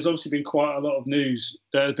there's obviously been quite a lot of news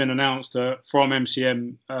that has been announced from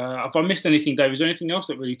MCM. Have I missed anything, Dave? Is there anything else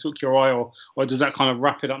that really took your eye, or does that kind of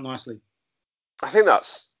wrap it up nicely? I think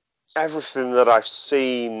that's everything that I've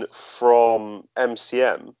seen from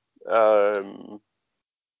MCM.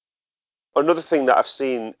 Another thing that I've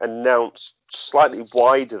seen announced slightly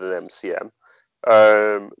wider than MCM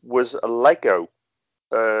was a Lego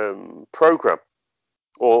program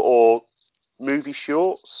or movie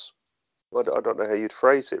shorts. I don't know how you'd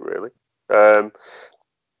phrase it really.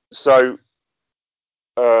 Sorry,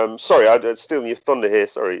 I'm stealing your thunder here.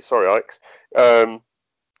 Sorry, Alex. No,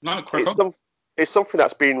 it's something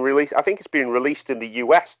that's being released. I think it's being released in the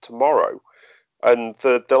US tomorrow, and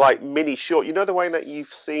the like mini short. You know the way that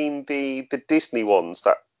you've seen the Disney ones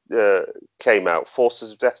that came out,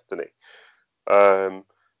 Forces of Destiny.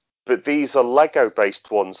 But these are Lego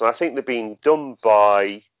based ones, and I think they're being done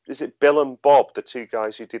by, is it Bill and Bob, the two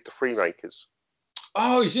guys who did the Freemakers?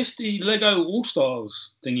 Oh, is this the Lego All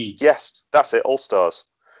Stars thingy? Yes, that's it, All Stars.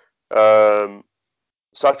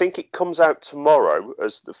 So I think it comes out tomorrow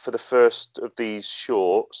for the first of these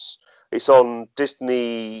shorts. It's on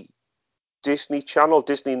Disney Channel,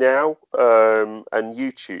 Disney Now, and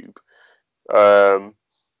YouTube. And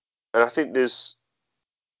I think there's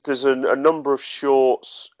a number of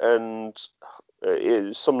shorts and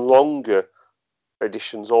some longer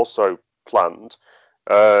editions also planned.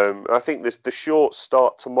 I think the shorts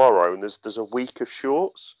start tomorrow, and there's a week of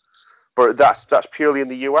shorts, but that's purely in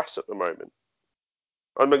the US at the moment.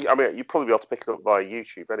 I mean, you'd probably be able to pick it up via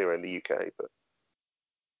YouTube anyway in the UK. But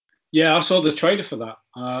yeah, I saw the trailer for that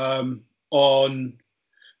on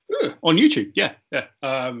YouTube. Yeah.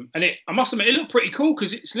 And I must admit, it looked pretty cool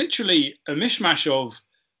because it's literally a mishmash of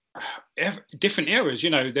different eras. You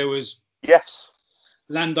know, there was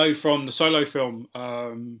Lando from the Solo film,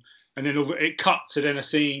 and then it cut to then a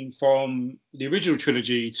scene from the original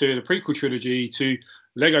trilogy to the prequel trilogy to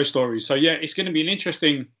Lego stories. So yeah, it's going to be an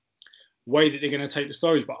interesting way that they're going to take the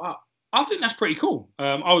stories. But I think that's pretty cool.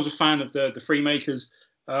 I was a fan of the Freemakers,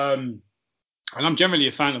 and I'm generally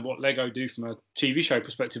a fan of what Lego do from a TV show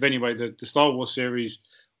perspective. Anyway, the Star Wars series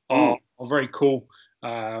are very cool.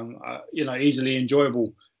 Easily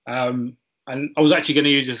enjoyable. And I was actually going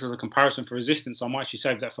to use this as a comparison for Resistance. I might actually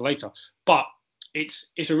save that for later. But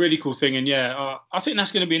it's a really cool thing. And yeah, I think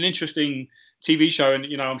that's going to be an interesting TV show. And,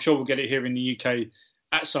 I'm sure we'll get it here in the UK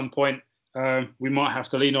at some point. We might have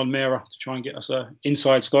to lean on Mira to try and get us an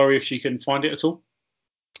inside story if she can find it at all.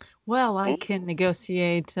 Well, I can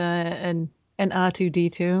negotiate an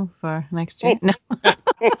R2-D2 for next year. No.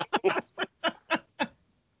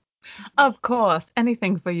 Of course,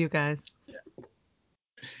 anything for you guys.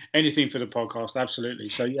 Anything for the podcast, absolutely.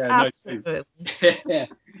 So yeah, absolutely. No,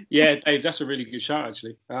 yeah, Dave, that's a really good shout.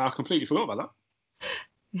 Actually, I completely forgot about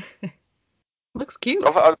that. Looks cute.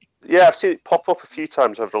 I've seen it pop up a few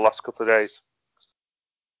times over the last couple of days.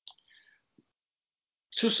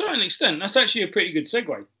 To a certain extent, that's actually a pretty good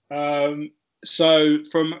segue. So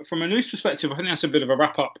from a news perspective, I think that's a bit of a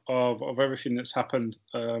wrap up of everything that's happened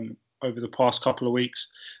over the past couple of weeks.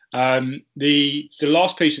 The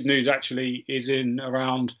last piece of news actually is in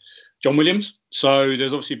around John Williams. So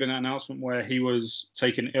there's obviously been an announcement where he was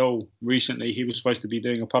taken ill recently. He was supposed to be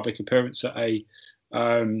doing a public appearance at a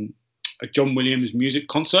John Williams music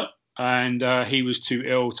concert, and he was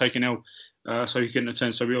taken ill, so he couldn't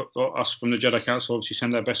attend. So us from the Jedi Council obviously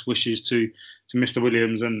send our best wishes to Mr.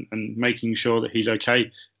 Williams and making sure that he's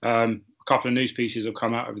okay. A couple of news pieces have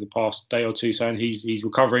come out over the past day or two saying he's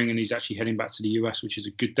recovering and he's actually heading back to the US, which is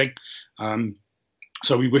a good thing.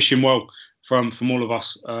 So we wish him well from all of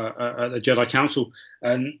us at the Jedi Council.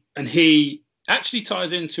 And he actually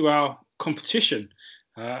ties into our competition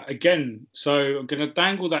again. So I'm going to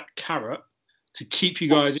dangle that carrot to keep you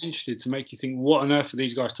guys interested, to make you think, what on earth are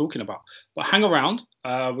these guys talking about? But hang around.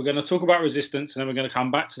 We're going to talk about Resistance, and then we're going to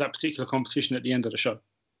come back to that particular competition at the end of the show.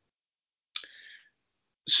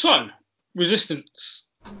 So, Resistance.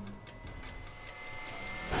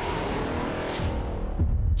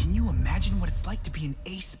 Can you imagine what it's like to be an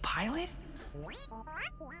ace pilot?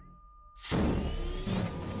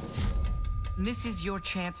 This is your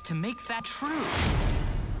chance to make that true.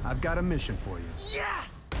 I've got a mission for you.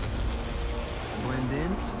 Yes! Blend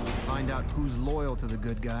in, find out who's loyal to the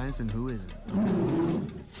good guys and who isn't.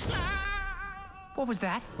 What was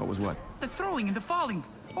that? What was what? The throwing and the falling.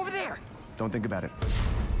 Over there. Don't think about it.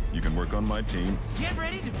 You can work on my team. Get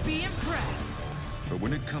ready to be impressed. But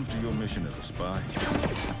when it comes to your mission as a spy,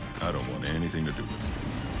 I don't want anything to do with it.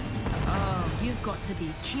 Oh, you've got to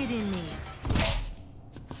be kidding me.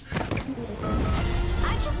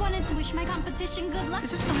 I just wanted to wish my competition good luck.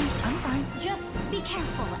 This is fine. I'm fine. Just be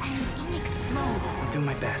careful and don't explode. I'll do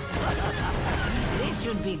my best. This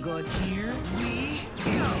should be good. Here we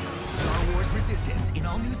go. Star Wars Resistance in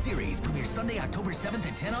all new series premieres Sunday, October 7th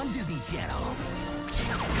at 10 on Disney Channel.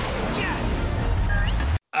 Yes!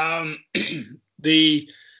 The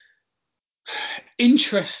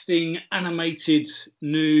interesting animated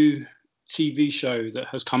new TV show that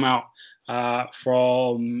has come out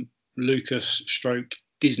from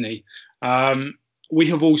Lucas/Disney. We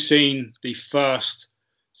have all seen the first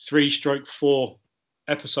 3/4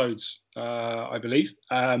 episodes, I believe.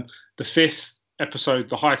 The fifth episode,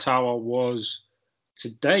 The High Tower, was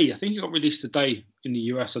today. I think it got released today in the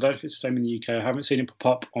US. I don't know if it's the same in the UK. I haven't seen it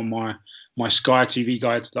pop up on my Sky TV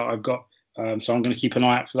guide that I've got. So I'm going to keep an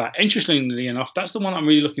eye out for that. Interestingly enough, that's the one I'm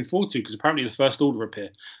really looking forward to because apparently the First Order appear.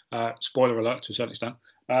 Spoiler alert to a certain extent.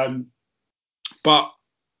 But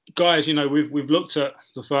guys, we've looked at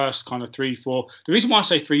the first kind of 3, 4. The reason why I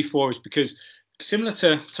say 3, 4 is because similar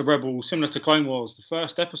to Rebels, similar to Clone Wars, the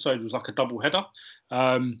first episode was like a double header.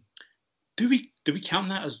 Do we count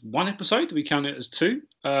that as one episode? Do we count it as 2?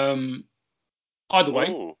 Either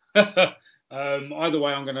way. Either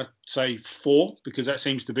way, I'm going to say 4 because that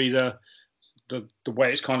seems to be the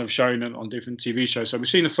way it's kind of shown on different TV shows. So we've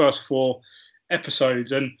seen the first 4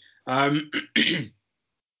 episodes, and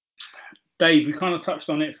Dave, we kind of touched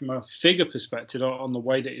on it from a figure perspective on the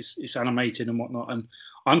way that it's animated and whatnot. And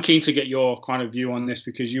I'm keen to get your kind of view on this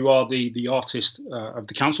because you are the artist of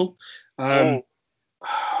the council.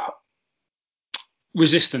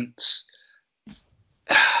 Resistance.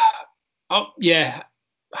 Yeah.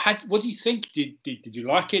 What do you think? Did you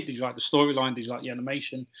like it? Did you like the storyline? Did you like the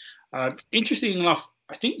animation? Interesting enough,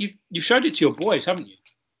 I think you showed it to your boys, haven't you?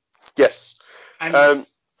 Yes. And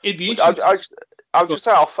it'd be interesting. I'll just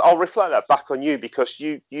say I'll reflect that back on you because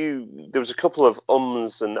you there was a couple of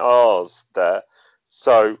ums and ahs there.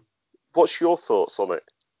 So, what's your thoughts on it?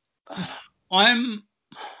 I'm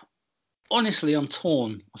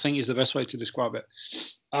torn. I think is the best way to describe it.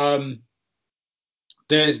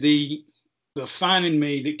 There's the fan in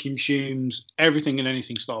me that consumes everything and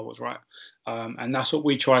anything Star Wars, right? And that's what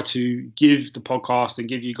we try to give the podcast and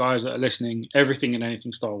give you guys that are listening, everything and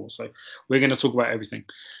anything Star Wars. So we're going to talk about everything.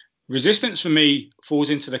 Resistance for me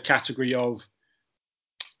falls into the category of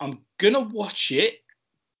I'm going to watch it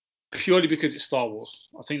purely because it's Star Wars.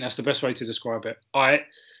 I think that's the best way to describe it.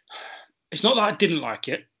 It's not that I didn't like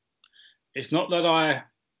it. It's not that I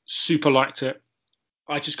super liked it.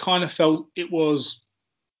 I just kind of felt it was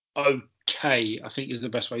okay, I think is the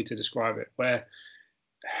best way to describe it, where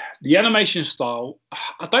the animation style,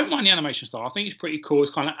 I don't mind the animation style. I think it's pretty cool.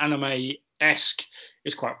 It's kind of anime-esque.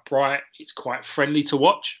 It's quite bright. It's quite friendly to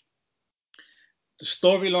watch. The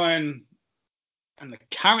storyline and the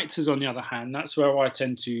characters, on the other hand, that's where I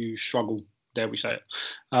tend to struggle, dare we say it.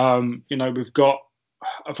 We've got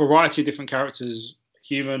a variety of different characters,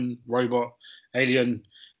 human, robot, alien,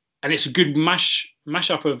 and it's a good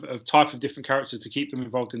mash-up of type of different characters to keep them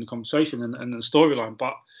involved in the conversation and the storyline.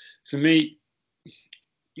 But for me,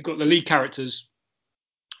 you've got the lead characters,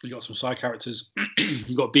 you've got some side characters,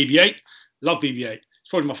 you've got BB-8. Love BB-8. It's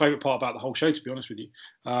probably my favourite part about the whole show, to be honest with you.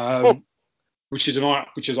 Which is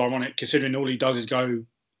ironic, considering all he does is go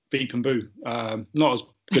beep and boo. Not as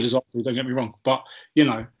good as Arthur, don't get me wrong, but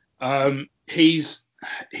he's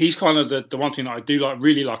kind of the one thing that I do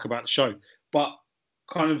really like about the show. But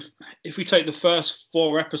kind of, if we take the first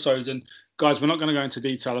 4 episodes, and guys, we're not going to go into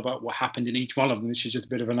detail about what happened in each one of them. This is just a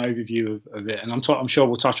bit of an overview of it, and I'm sure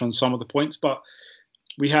we'll touch on some of the points. But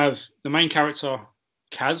we have the main character,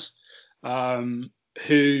 Kaz,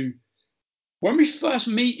 who, when we first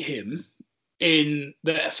meet him in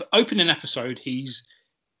the opening episode, he's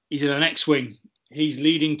in an X-wing. He's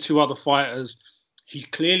leading 2 other fighters. He's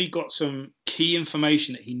clearly got some key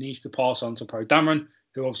information that he needs to pass on to Poe Dameron,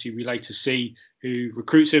 who obviously we later see, who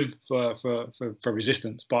recruits him for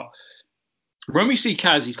Resistance. But when we see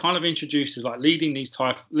Kaz, he's kind of introduced as like leading these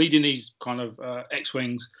kind of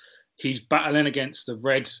X-wings. He's battling against the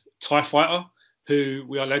red TIE fighter, who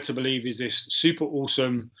we are led to believe is this super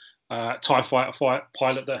awesome TIE fighter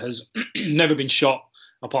pilot that has never been shot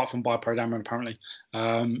apart from by Poe Dameron, apparently.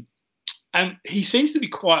 And he seems to be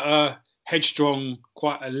quite a headstrong,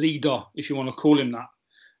 quite a leader, if you want to call him that.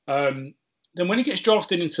 Then when he gets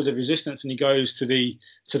drafted into the Resistance and he goes to the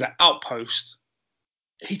outpost,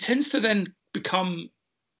 he tends to then become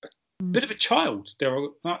a bit of a child, dare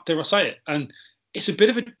I say it. And it's a bit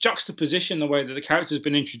of a juxtaposition, the way that the character's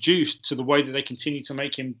been introduced to the way that they continue to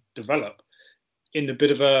make him develop in a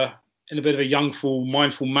bit of a youngful,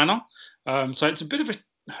 mindful manner. So it's a bit of an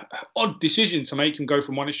odd decision to make him go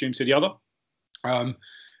from one extreme to the other.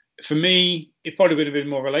 For me, it probably would have been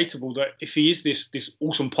more relatable that if he is this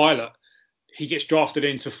awesome pilot, he gets drafted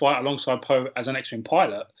in to fight alongside Poe as an X-wing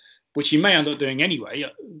pilot, which he may end up doing anyway,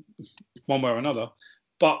 one way or another.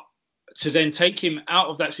 But to then take him out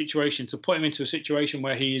of that situation, to put him into a situation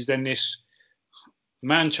where he is then this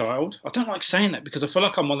man-child. I don't like saying that because I feel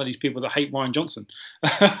like I'm one of these people that hate Rian Johnson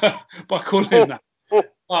by calling him that.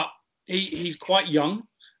 But he's quite young,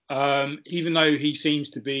 even though he seems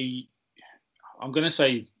to be, I'm going to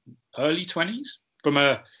say, early 20s from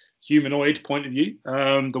a humanoid point of view,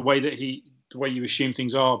 the way you assume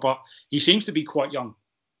things are. But he seems to be quite young.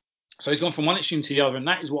 So he's gone from one extreme to the other, and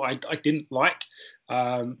that is what I didn't like.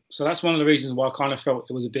 So that's one of the reasons why I kind of felt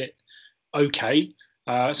it was a bit okay.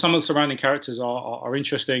 Some of the surrounding characters are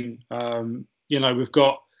interesting. We've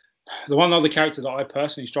got the one other character that I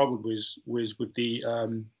personally struggled was with the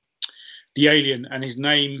alien, and his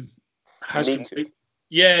name has Niku.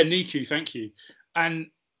 Niku. Thank you. And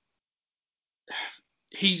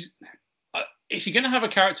he's if you're going to have a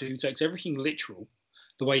character who takes everything literal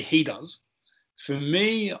the way he does, for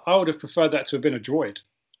me, I would have preferred that to have been a droid.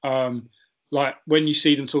 Like when you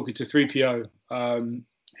see them talking to 3PO,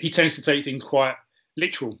 he tends to take things quite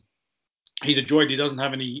literal. He's a droid. He doesn't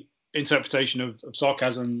have any interpretation of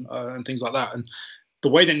sarcasm and things like that. And the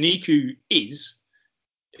way that Niku is,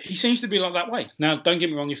 he seems to be like that way. Now, don't get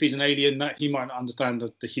me wrong, if he's an alien, that he might not understand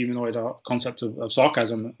the humanoid concept of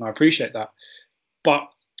sarcasm, and I appreciate that. But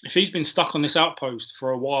if he's been stuck on this outpost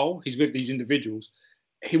for a while, he's with these individuals,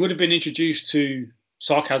 he would have been introduced to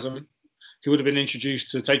sarcasm. He would have been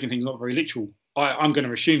introduced to taking things not very literal. I'm going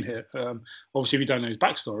to assume here. Obviously, we don't know his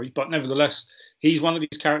backstory, but nevertheless, he's one of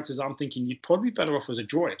these characters that I'm thinking you'd probably be better off as a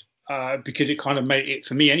droid. Because it kind of made it,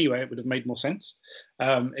 for me anyway, it would have made more sense.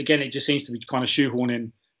 Again, it just seems to be kind of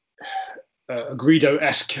shoehorning a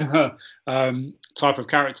Greedo-esque type of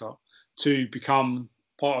character to become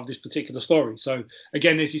part of this particular story. So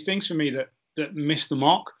again, there's these things for me that miss the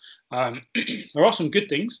mark. There are some good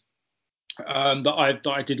things that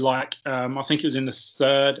I did like. I think it was in the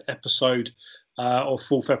third episode or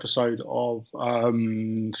fourth episode of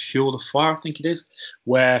Fuel the Fire, I think it is,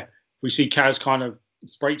 where we see Kaz kind of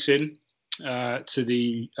breaks in to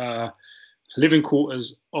the living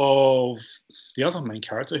quarters of the other main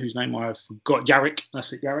character, whose name I forgot, Yarrick.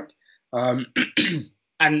 That's it, Yarrick.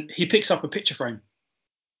 And he picks up a picture frame,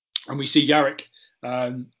 and we see Yarrick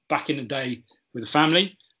back in the day with a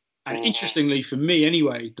family. And interestingly, for me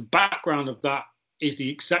anyway, the background of that is the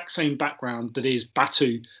exact same background that is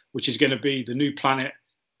Batuu, which is going to be the new planet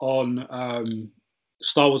on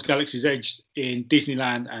Star Wars Galaxy's Edge in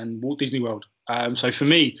Disneyland and Walt Disney World. So for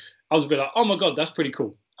me, I was a bit like, oh my God, that's pretty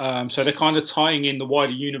cool. So they're kind of tying in the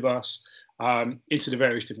wider universe into the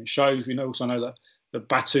various different shows. We also know that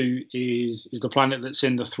Batuu is the planet that's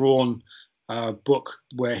in the Thrawn book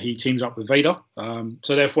where he teams up with Vader.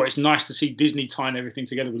 So therefore, it's nice to see Disney tying everything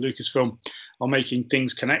together with Lucasfilm on making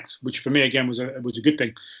things connect, which for me, again, was a good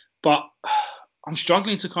thing. But I'm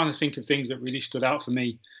struggling to kind of think of things that really stood out for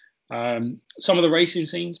me. Some of the racing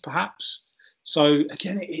scenes, perhaps. So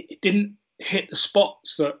again, it didn't hit the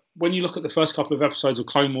spots that when you look at the first couple of episodes of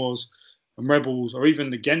Clone Wars and Rebels, or even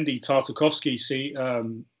the Genndy Tartakovsky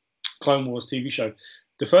Clone Wars TV show,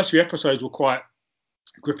 the first few episodes were quite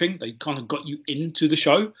gripping. They kind of got you into the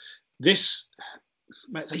show. They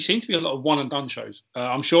seem to be a lot of one and done shows.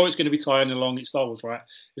 I'm sure it's going to be tying along. It's Star Wars, right?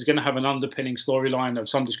 It's going to have an underpinning storyline of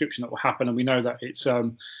some description that will happen, and we know that it's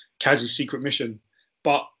Kaz's secret mission.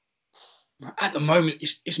 But at the moment,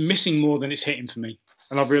 it's missing more than it's hitting for me.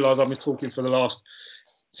 And I've realised I've been talking for the last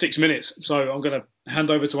 6 minutes, so I'm going to hand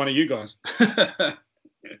over to one of you guys.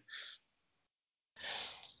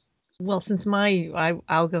 Well, since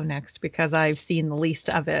I'll go next because I've seen the least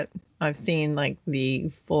of it. I've seen like the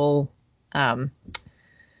full. What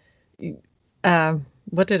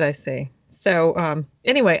did I say? So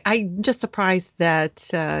anyway, I'm just surprised that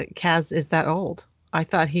Kaz is that old. I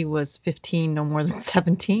thought he was 15, no more than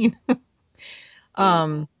 17.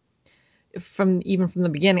 From the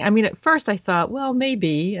beginning. I mean, at first I thought, well,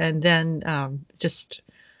 maybe, and then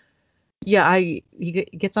he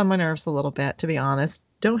gets on my nerves a little bit, to be honest.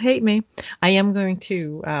 Don't hate me. I am going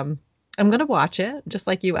to I'm going to watch it, just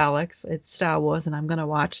like you, Alex. It's Star Wars, and I'm going to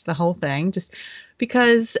watch the whole thing just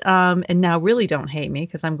because, and now really don't hate me,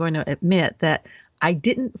 because I'm going to admit that I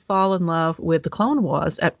didn't fall in love with the Clone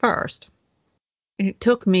Wars at first. It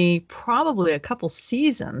took me probably a couple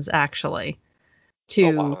seasons, actually, to...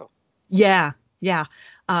 Oh, wow. Yeah.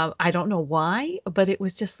 I don't know why, but it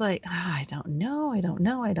was just like, I don't know.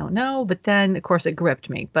 But then, of course, it gripped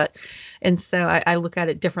me. And so I look at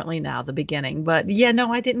it differently now, the beginning. But yeah,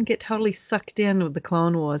 no, I didn't get totally sucked in with the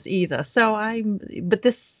Clone Wars either. But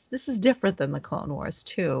this is different than the Clone Wars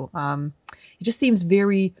too. It just seems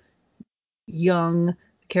very young. The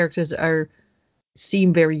characters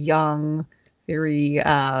seem very young, very.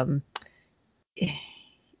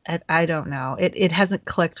 I don't know. It hasn't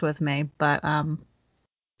clicked with me, but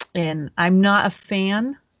and I'm not a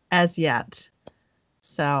fan as yet.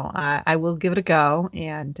 So I will give it a go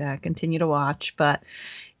and continue to watch. But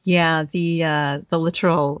yeah, the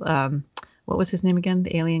literal what was his name again?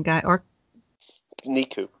 The alien guy or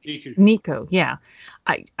Niku. Niku. Yeah.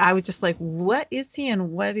 I was just like, what is he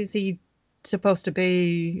and what is he supposed to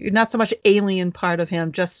be not so much alien part of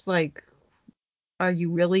him, just like, are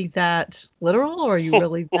you really that literal, or are you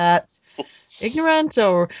really that ignorant?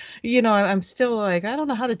 Or, I'm still like, I don't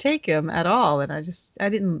know how to take him at all. And I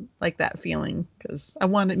didn't like that feeling, because I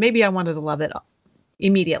wanted to love it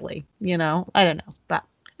immediately, I don't know. But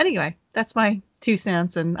anyway, that's my 2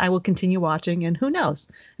 cents, and I will continue watching, and who knows?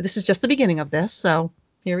 This is just the beginning of this, so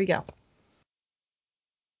here we go.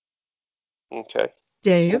 Okay.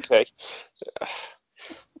 Dave? Okay.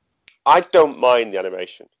 I don't mind the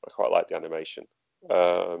animation. I quite like the animation.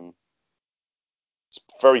 It's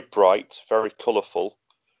very bright, very colourful,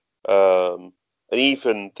 and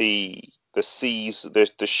even the seas,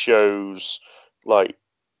 the shows, like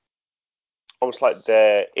almost like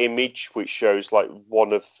their image, which shows like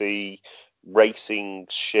one of the racing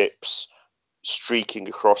ships streaking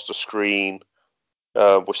across the screen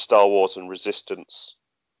with Star Wars and Resistance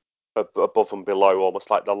above and below, almost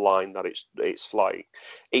like the line that it's flying.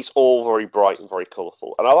 It's all very bright and very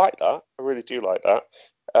colourful, and I like that. I really do like that.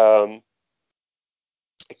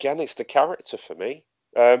 Again, it's the character for me.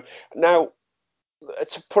 Now,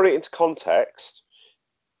 to put it into context,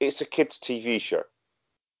 it's a kids' TV show,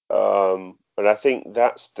 and I think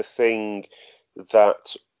that's the thing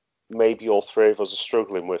that maybe all 3 of us are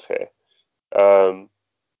struggling with here. The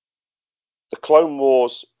Clone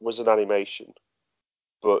Wars was an animation,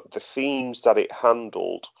 but the themes that it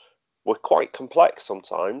handled were quite complex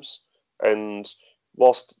sometimes. And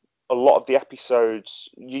whilst a lot of the episodes,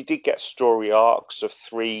 you did get story arcs of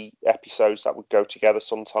 3 episodes that would go together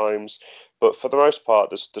sometimes, but for the most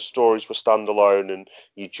part, the stories were standalone, and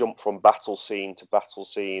you jumped from battle scene to battle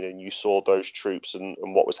scene, and you saw those troops and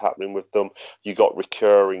what was happening with them. You got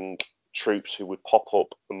recurring troops who would pop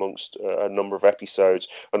up amongst a number of episodes,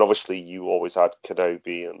 and obviously you always had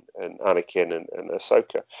Kenobi and Anakin and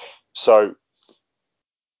Ahsoka. So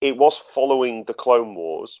it was following the Clone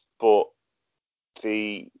Wars, but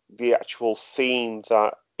the actual theme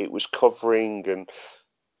that it was covering, and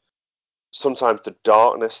sometimes the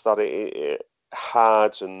darkness that it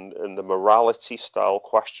had, and the morality style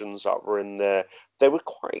questions that were in there, they were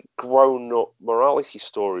quite grown up morality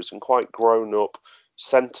stories and quite grown up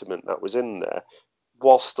sentiment that was in there,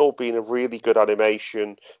 while still being a really good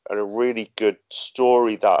animation and a really good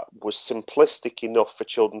story that was simplistic enough for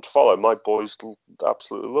children to follow. My boys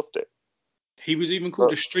absolutely loved it. He was even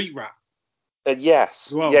called a street rat.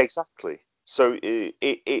 Yes, Well, yeah, exactly. So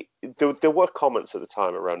there were comments at the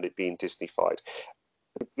time around it being Disney-fied.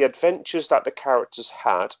 The adventures that the characters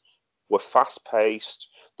had were fast-paced.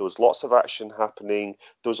 There was lots of action happening.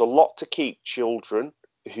 There was a lot to keep children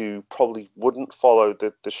who probably wouldn't follow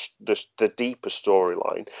the deeper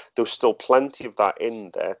storyline. There was still plenty of that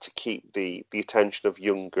in there to keep the attention of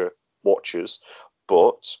younger watchers,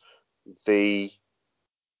 but the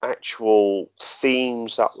actual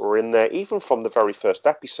themes that were in there, even from the very first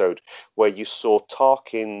episode, where you saw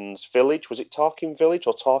Tarkin's village. Was it Tarkin Village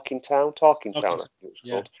or Tarkin Town? Tarkin Town, I think it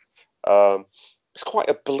was called. It's quite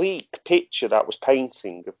a bleak picture that was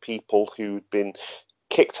painting of people who'd been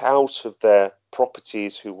kicked out of their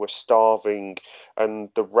properties, who were starving, and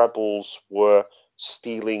the rebels were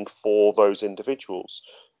stealing for those individuals.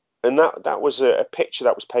 And that was a picture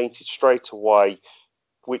that was painted straight away,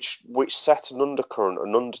 which set an undercurrent,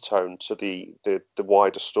 an undertone to the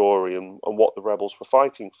wider story and what the rebels were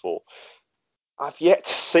fighting for. I've yet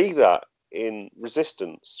to see that in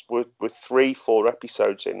Resistance, with 3-4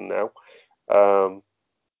 episodes in now.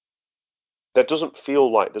 There doesn't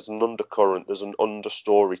feel like there's an undercurrent, there's an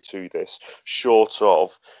understory to this, short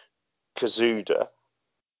of Kazuda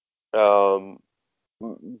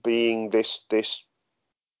being this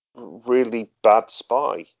really bad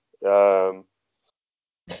spy.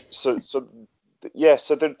 So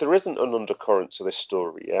there isn't an undercurrent to this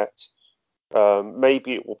story yet.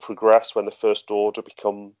 Maybe it will progress when the First Order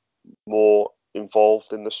become more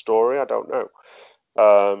involved in the story. I don't know.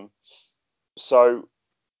 So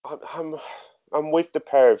I'm with the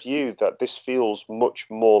pair of you that this feels much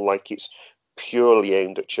more like it's purely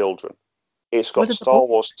aimed at children. It's got Star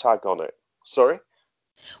Wars tag on it. Sorry?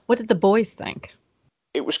 What did the boys think?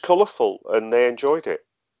 It was colourful and they enjoyed it.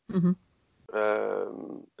 Mm-hmm.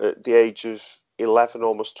 At the age of 11,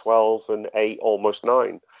 almost 12, and 8, almost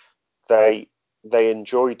 9, they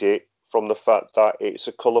enjoyed it from the fact that it's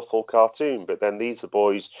a colourful cartoon. But then these are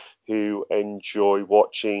boys who enjoy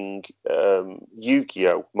watching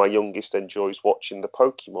Yu-Gi-Oh! My youngest enjoys watching the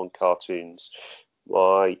Pokemon cartoons.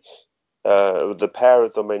 The pair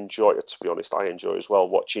of them enjoy, to be honest, I enjoy as well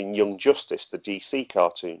watching Young Justice, the DC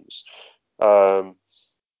cartoons.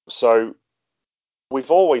 So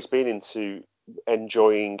we've always been into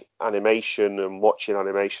enjoying animation and watching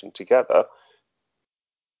animation together.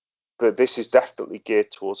 But this is definitely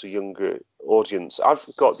geared towards a younger audience. I've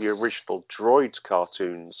got the original Droids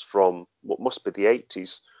cartoons from what must be the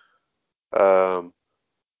 80s.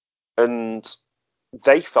 And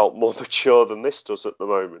they felt more mature than this does at the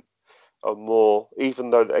moment. More, even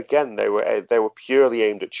though again they were purely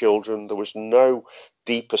aimed at children. There was no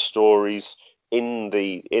deeper stories in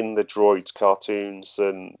the Droids cartoons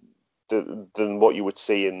than what you would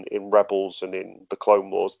see in Rebels and in the Clone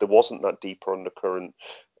Wars. There wasn't that deeper undercurrent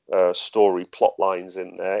story plot lines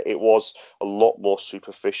in there. It was a lot more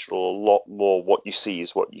superficial, a lot more what you see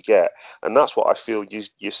is what you get, and that's what I feel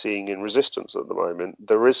you're seeing in Resistance at the moment.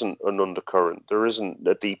 There isn't an undercurrent, there isn't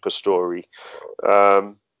a deeper story.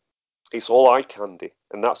 It's all eye candy,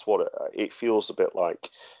 and that's what it feels a bit like.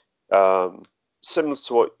 Similar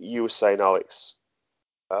to what you were saying, Alex.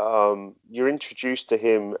 You're introduced to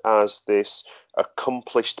him as this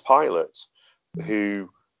accomplished pilot who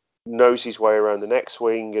knows his way around an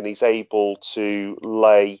X-wing, and he's able to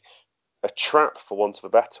lay a trap, for want of a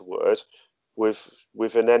better word,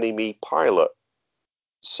 with an enemy pilot.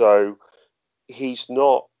 So he's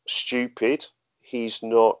not stupid. He's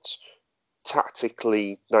not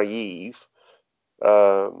tactically naive.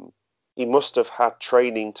 He must have had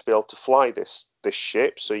training to be able to fly this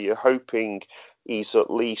ship. So you're hoping he's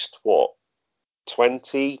at least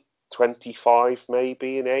 20, 25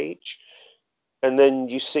 maybe in age. And then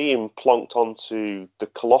you see him plonked onto the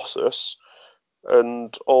Colossus,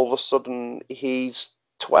 and all of a sudden he's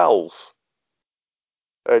 12.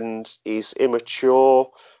 And he's immature,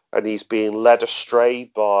 and he's being led astray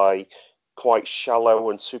by quite shallow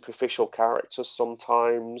and superficial characters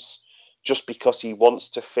sometimes, just because he wants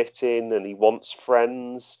to fit in and he wants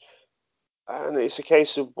friends. And it's a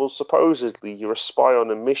case of, well, supposedly you're a spy on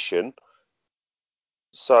a mission,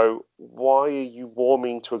 so why are you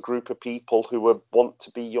warming to a group of people who want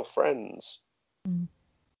to be your friends?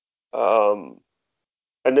 And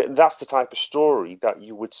that's the type of story that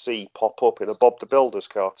you would see pop up in a Bob the Builder's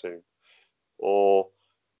cartoon, or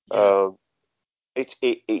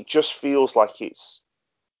it just feels like it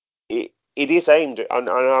is aimed at, and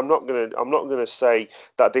I'm not gonna say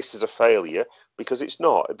that this is a failure, because it's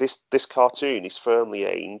not. This cartoon is firmly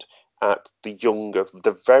aimed at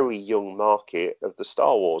the very young market of the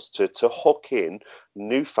Star Wars, to hook in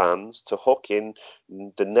new fans, to hook in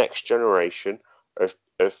the next generation of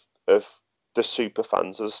the super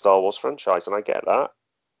fans of the Star Wars franchise, and I get that.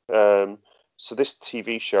 So this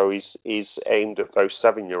TV show is aimed at those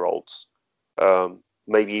 7-year-olds,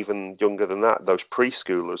 maybe even younger than that, those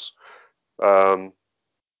preschoolers. For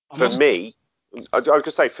me, I was going to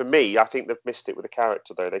say, for me, I think they've missed it with the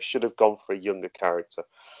character, though. They should have gone for a younger character.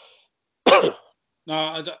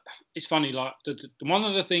 No, it's funny. Like one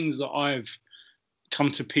of the things that I've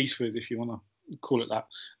come to peace with, if you want to call it that,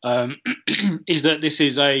 is that this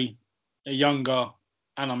is a younger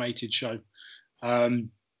animated show.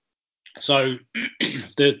 So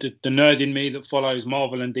the nerd in me that follows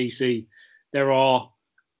Marvel and DC, there are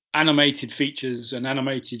animated features and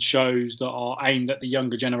animated shows that are aimed at the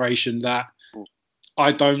younger generation that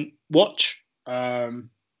I don't watch.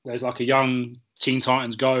 There's like a young Teen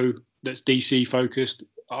Titans Go that's DC focused.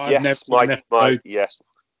 Yes,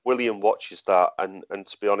 William watches that, and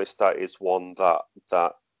to be honest, that is one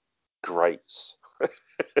that grates.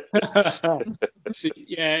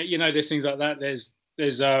 Yeah, there's things like that.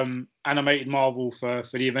 There's animated Marvel for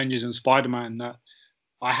the Avengers and Spider-Man that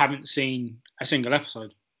I haven't seen a single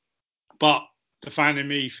episode. But the fan in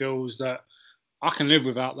me feels that I can live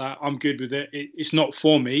without that. I'm good with it. It's not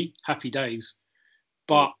for me. Happy days.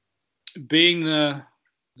 But being the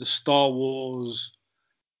Star Wars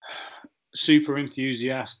super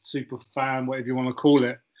enthusiast, super fan, whatever you want to call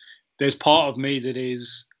it, there's part of me that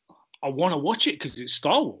is, I want to watch it because it's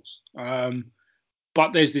Star Wars.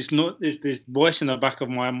 But there's this voice in the back of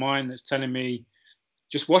my mind that's telling me,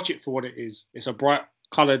 just watch it for what it is. It's a bright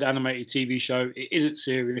coloured animated TV show. It isn't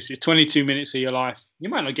serious. It's 22 minutes of your life. You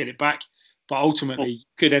might not get it back, but ultimately you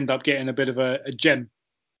could end up getting a bit of a gem.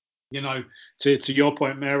 To your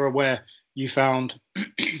point, Mara, where you found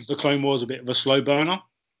the Clone Wars a bit of a slow burner.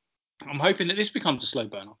 I'm hoping that this becomes a slow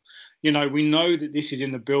burner. We know that this is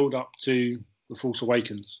in the build-up to The Force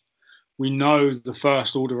Awakens. We know the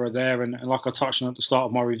First Order are there, and like I touched on at the start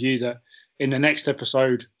of my review, that in the next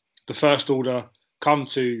episode, the First Order come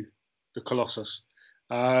to the Colossus.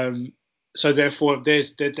 So therefore, there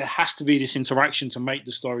has to be this interaction to make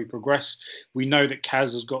the story progress. We know that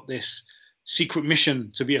Kaz has got this secret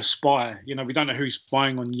mission to be a spy. We don't know who he's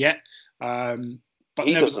spying on yet. But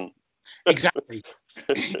he doesn't. Exactly.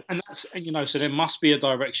 And that's, so there must be a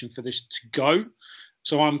direction for this to go.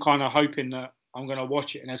 So I'm kind of hoping that I'm going to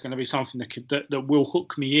watch it and there's going to be something that will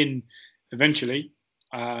hook me in eventually.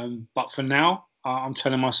 But for now, I'm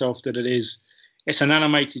telling myself that it's an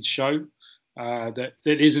animated show that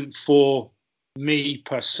isn't for me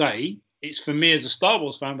per se. It's for me as a Star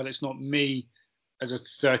Wars fan, but it's not me as a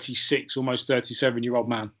 36, almost 37-year-old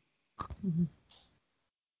man.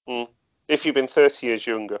 If you've been 30 years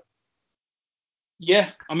younger.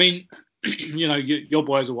 Yeah, I mean, your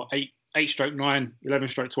boys are what, 8/9,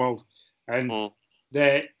 11/12, and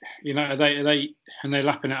they're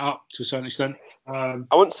lapping it up to a certain extent. I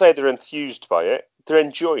wouldn't say they're enthused by it. They're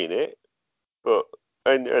enjoying it, but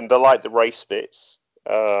and they like the race bits.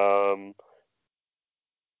 On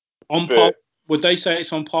par, would they say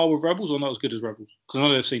it's on par with Rebels or not as good as Rebels? Because I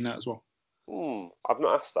know they've seen that as well. I've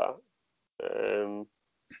not asked that.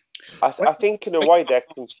 I think in a way they're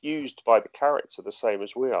confused by the character the same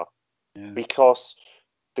as we are, because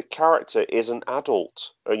the character is an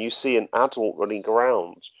adult, and you see an adult running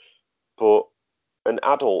around, but an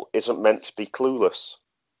adult isn't meant to be clueless.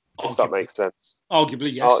 If that makes sense.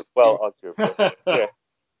 Arguably, yes. Arguably,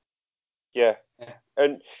 yeah.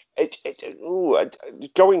 And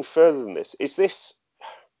going further than this, is this?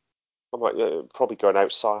 I might probably going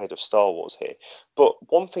outside of Star Wars here, but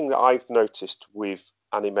one thing that I've noticed with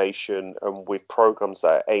animation and with programs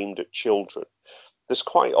that are aimed at children, there's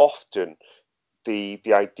quite often the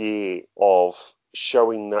idea of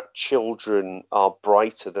showing that children are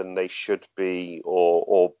brighter than they should be,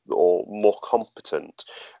 or more competent,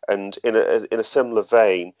 and in a similar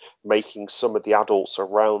vein, making some of the adults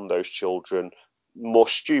around those children more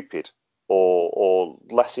stupid, or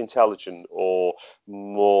less intelligent, or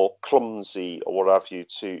more clumsy, or what have you,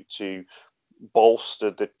 to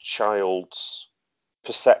bolster the child's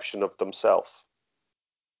perception of themselves.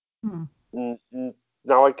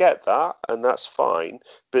 Now I get that, and that's fine,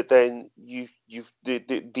 but then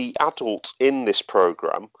the adult in this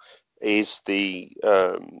program is the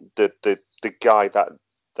guy that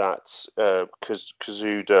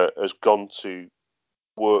Kazuda has gone to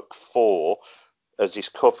work for as his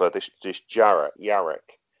cover, this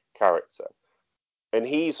Yarek character. And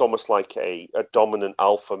he's almost like a dominant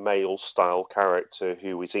alpha male style character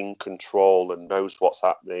who is in control and knows what's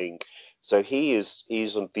happening. So he's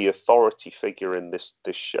the authority figure in this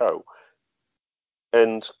show.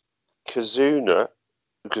 And Kazuda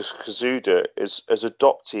has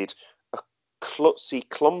adopted a klutzy,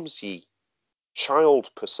 clumsy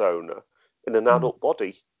child persona in an adult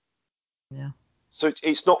body. Yeah. So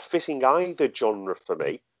it's not fitting either genre for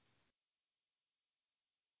me.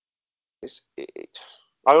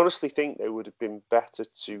 I honestly think they would have been better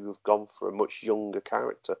to have gone for a much younger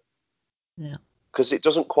character. Yeah. Because it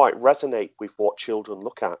doesn't quite resonate with what children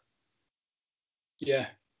look at. Yeah.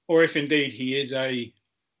 Or if indeed he is a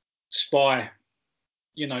spy,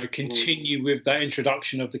 continue with that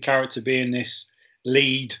introduction of the character being this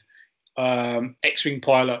lead X-Wing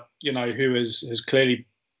pilot, who has clearly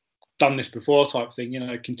done this before type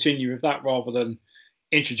thing, continue with that rather than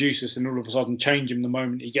introduce us and all of a sudden change him the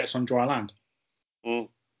moment he gets on dry land.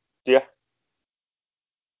 Yeah.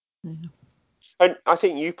 And I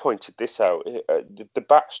think you pointed this out, the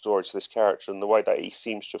backstory to this character and the way that he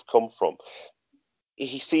seems to have come from.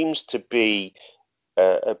 He seems to be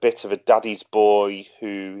a bit of a daddy's boy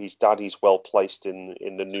who his daddy's well placed in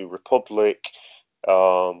the New Republic.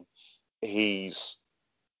 He's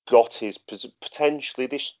got his potentially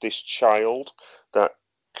this child that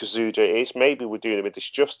Kazuda is. Maybe we're doing him a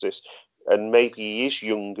disjustice, and maybe he is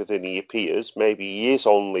younger than he appears. Maybe he is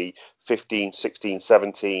only 15, 16,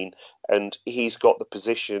 17, and he's got the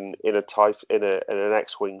position in an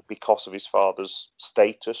X-Wing because of his father's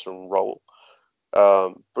status and role.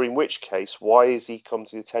 But in which case, why has he come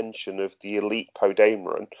to the attention of the elite Poe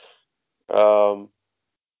Dameron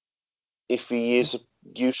if he is a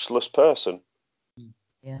useless person?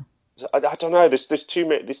 Yeah. I don't know. There's too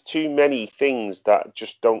many things that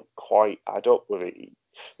just don't quite add up with it.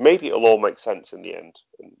 Maybe it'll all make sense in the end,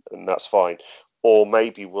 and that's fine. Or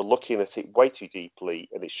maybe we're looking at it way too deeply,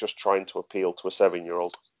 and it's just trying to appeal to a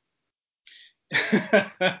 7-year-old.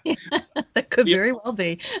 That could very well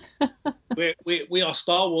be. we are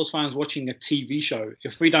Star Wars fans watching a TV show.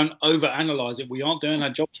 If we don't overanalyze it, we aren't doing our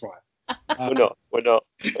jobs right. We're not.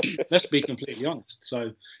 Let's be completely honest.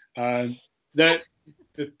 So the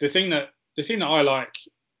thing that I like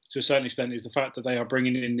to a certain extent is the fact that they are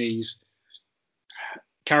bringing in these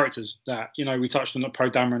characters that we touched on that Poe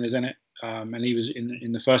Dameron is in it, and he was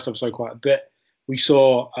in the first episode quite a bit. We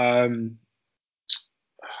saw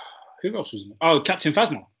who else was in it? Oh, Captain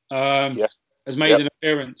Phasma. Yes. has made an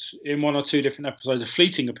appearance in 1 or 2 different episodes, a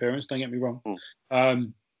fleeting appearance, don't get me wrong.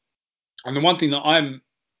 And the one thing that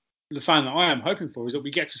the fan that I am hoping for is that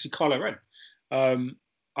we get to see Kylo Ren.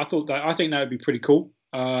 I think that would be pretty cool.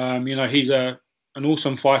 He's an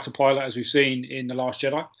awesome fighter pilot, as we've seen in The Last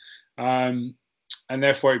Jedi. And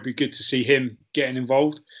therefore it'd be good to see him getting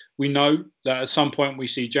involved. We know that at some point we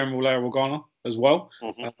see General Leia Organa as well.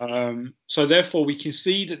 So therefore we can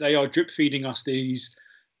see that they are drip feeding us these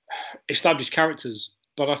established characters.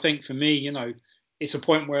 But I think for me, it's a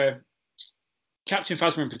point where Captain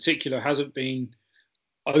Phasma in particular hasn't been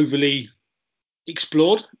overly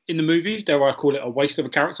explored in the movies. Dare I call it a waste of a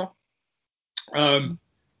character.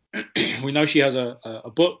 We know she has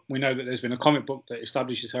a book. We know that there's been a comic book that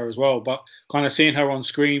establishes her as well. But kind of seeing her on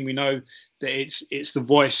screen, we know that it's the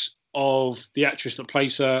voice of the actress that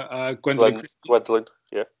plays her, Gwendolyn.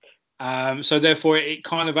 Yeah. So therefore, it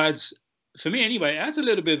kind of adds, for me anyway, it adds a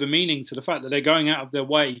little bit of a meaning to the fact that they're going out of their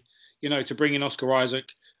way, to bring in Oscar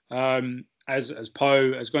Isaac as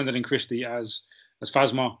Poe, as Gwendolyn Christie, as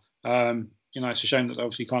Phasma. It's a shame that they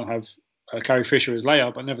obviously can't have Carrie Fisher as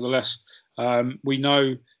Leia, but nevertheless, we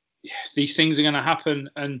know these things are going to happen,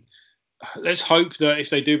 and let's hope that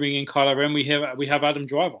if they do bring in Kylo Ren, we have Adam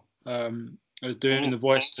Driver doing the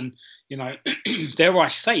voice, and dare I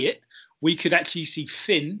say it, we could actually see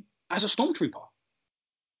Finn as a stormtrooper.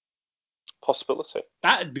 Possibility.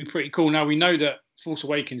 That'd be pretty cool. Now we know that Force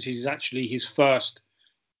Awakens is actually his first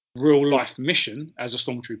real life mission as a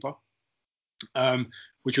stormtrooper,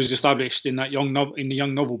 which was established in the young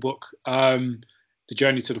novel book, The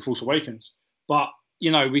Journey to the Force Awakens. But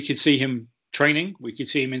we could see him training. We could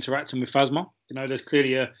see him interacting with Phasma. There's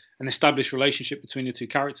clearly an established relationship between the two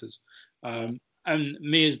characters. And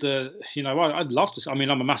me as I'd love to. I'm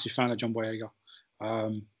a massive fan of John Boyega.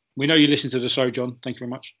 We know you listen to the show, John. Thank you very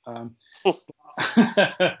much.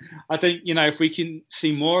 I think if we can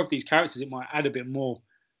see more of these characters, it might add a bit more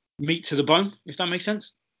meat to the bone, if that makes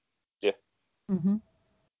sense. Yeah. Mm-hmm.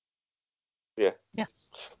 Yeah. Yes.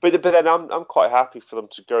 But then I'm quite happy for them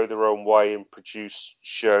to go their own way and produce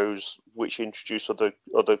shows which introduce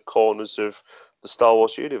other corners of the Star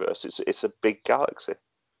Wars universe. It's a big galaxy,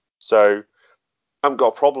 so I haven't got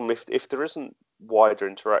a problem if there isn't wider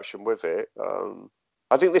interaction with it.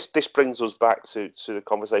 I think this brings us back to the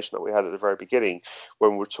conversation that we had at the very beginning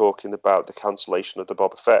when we were talking about the cancellation of the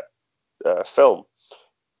Boba Fett film.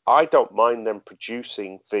 I don't mind them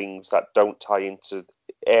producing things that don't tie into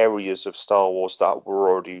areas of Star Wars that we're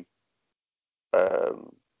already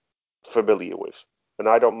familiar with. And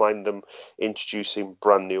I don't mind them introducing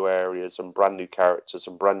brand new areas and brand new characters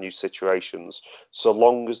and brand new situations, so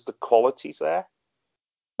long as the quality's there.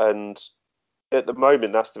 And at the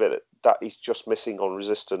moment, that's the bit that is just missing on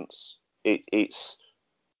Resistance. It's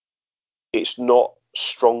not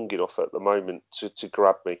strong enough at the moment to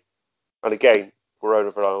grab me. And again,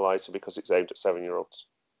 we're overanalyzing because it's aimed at 7-year-olds.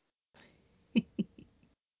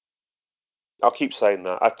 I'll keep saying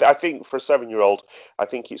that. I think for a 7-year-old, I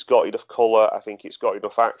think it's got enough colour. I think it's got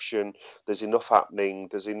enough action. There's enough happening.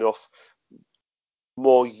 There's enough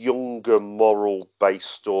more younger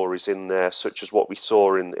moral-based stories in there, such as what we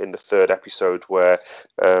saw in the 3rd episode where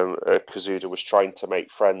Kazuda was trying to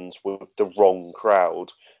make friends with the wrong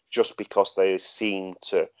crowd just because they seemed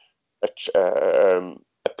to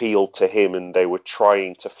appeal to him, and they were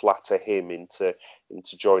trying to flatter him into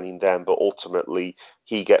joining them, but ultimately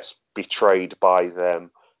he gets betrayed by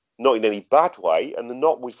them, not in any bad way, and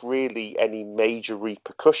not with really any major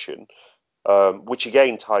repercussion, which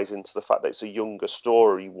again ties into the fact that it's a younger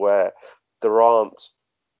story where where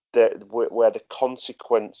the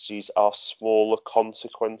consequences are smaller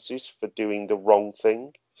consequences for doing the wrong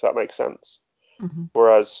thing, if that makes sense. Mm-hmm.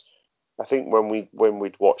 Whereas I think when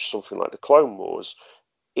we'd watch something like the Clone Wars,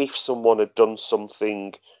 if someone had done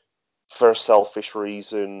something for a selfish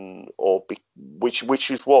reason, or which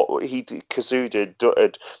is what he did, Kazuda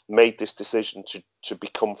had made this decision to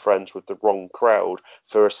become friends with the wrong crowd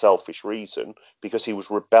for a selfish reason because he was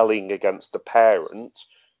rebelling against the parent.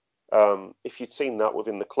 If you'd seen that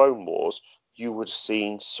within the Clone Wars, you would have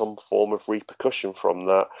seen some form of repercussion from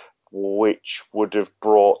that, which would have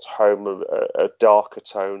brought home a darker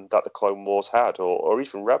tone that the Clone Wars had, or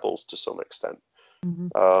even Rebels to some extent.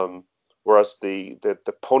 Mm-hmm. Whereas the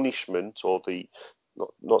punishment, or the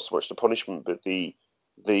not so much the punishment, but the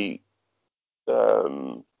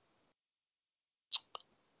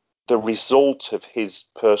result of his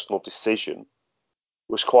personal decision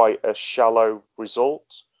was quite a shallow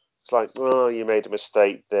result. It's like, oh, you made a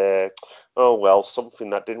mistake there. Oh well,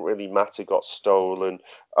 something that didn't really matter got stolen.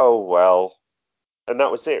 Oh well, and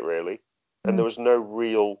that was it really. And there was no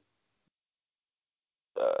real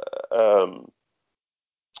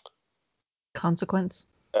Consequence.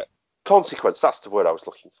 Consequence, that's the word I was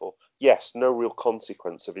looking for. Yes, no real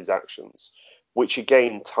consequence of his actions, which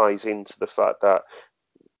again ties into the fact that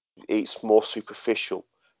it's more superficial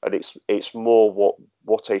and it's more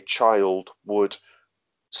what a child would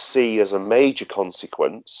see as a major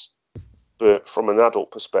consequence, but from an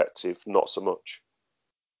adult perspective, not so much.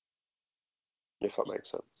 If that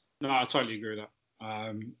makes sense. No, I totally agree with that.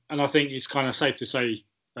 And I think it's kind of safe to say,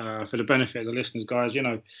 for the benefit of the listeners, guys,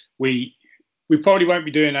 we probably won't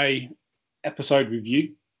be doing a episode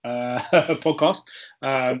review podcast.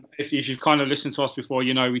 If you've kind of listened to us before,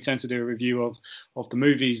 we tend to do a review of the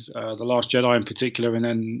movies, The Last Jedi in particular, and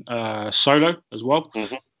then Solo as well.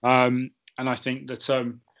 Mm-hmm. And I think that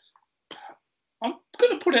I'm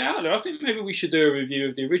going to put it out there. I think maybe we should do a review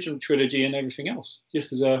of the original trilogy and everything else,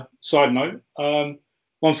 just as a side note.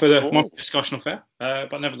 One for the discussion affair,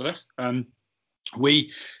 but nevertheless,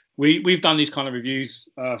 we've done these kind of reviews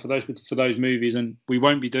for those movies, and we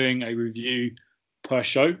won't be doing a review per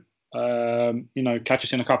show. Catch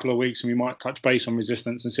us in a couple of weeks, and we might touch base on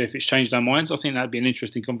Resistance and see if it's changed our minds. I think that'd be an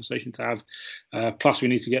interesting conversation to have. Plus, we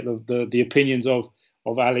need to get the opinions of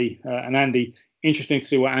Ali and Andy. Interesting to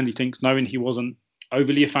see what Andy thinks, knowing he wasn't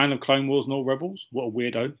overly a fan of Clone Wars nor Rebels. What a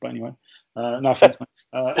weirdo! But anyway, no offense, mate.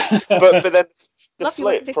 But then the Love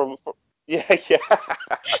flip you, from yeah.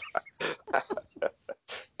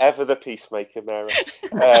 Ever the peacemaker, Mary.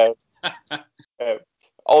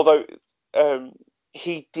 Although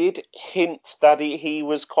he did hint that he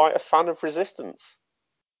was quite a fan of Resistance.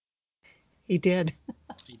 He did.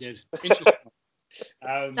 He did. Interesting.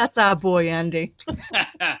 That's our boy, Andy.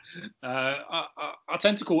 I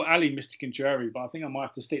tend to call Ali Mr. Concherry, but I think I might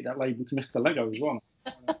have to stick that label to Mr. Lego as well.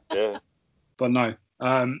 Yeah. But no.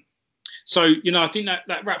 So, I think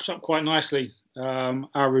that wraps up quite nicely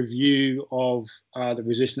our review of the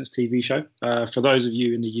Resistance TV show. For those of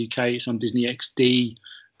you in the UK, it's on Disney XD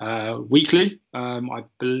weekly. I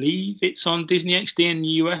believe it's on Disney XD in the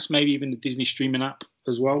US, maybe even the Disney streaming app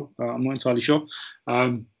as well. I'm not entirely sure.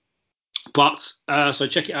 So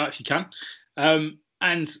check it out if you can.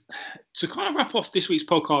 And to kind of wrap off this week's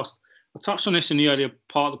podcast, I touched on this in the earlier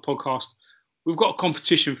part of the podcast. We've got a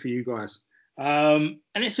competition for you guys. And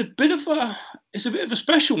it's a bit of a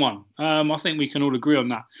special one. I think we can all agree on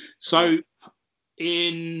that. So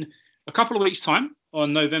in a couple of weeks' time,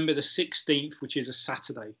 on November the 16th, which is a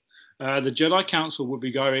Saturday, the Jedi Council will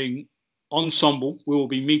be going ensemble. We will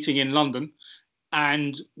be meeting in London,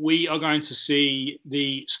 and we are going to see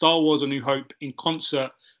the Star Wars A New Hope in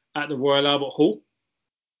concert at the Royal Albert Hall.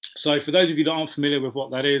 So for those of you that aren't familiar with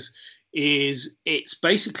what that is it's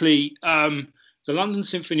basically the London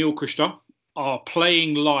Symphony Orchestra are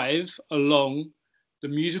playing live along the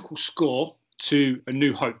musical score to A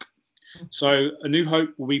New Hope. So A New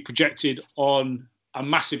Hope will be projected on a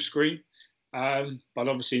massive screen, but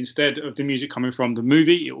obviously instead of the music coming from the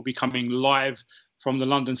movie, it will be coming live from the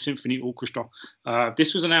London Symphony Orchestra.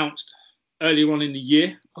 This was announced earlier on in the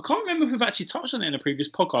year. I can't remember if we've actually touched on it in a previous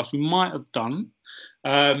podcast. We might have done.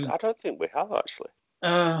 I don't think we have, actually.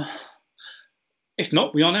 If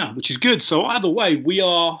not, we are now, which is good. So either way, we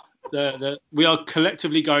are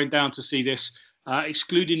collectively going down to see this,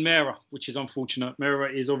 excluding Mera, which is unfortunate.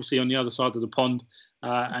 Mera is obviously on the other side of the pond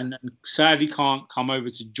and sadly can't come over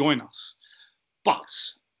to join us. But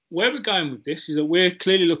where we're going with this is that we're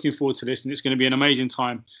clearly looking forward to this, and it's going to be an amazing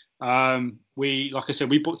time. Like I said,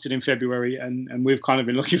 we booked it in February, and we've kind of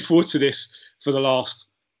been looking forward to this for the last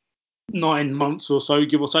 9 months or so,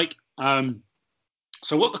 give or take.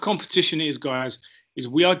 So what the competition is, guys, is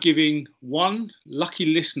we are giving one lucky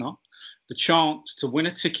listener the chance to win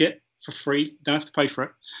a ticket for free, don't have to pay for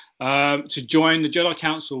it, to join the Jedi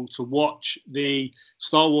Council to watch the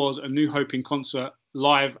Star Wars A New Hope in concert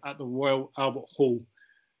live at the Royal Albert Hall.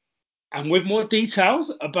 And with more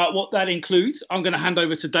details about what that includes, I'm going to hand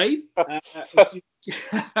over to Dave.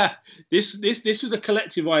 This was a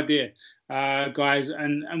collective idea, guys,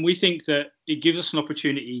 and we think that it gives us an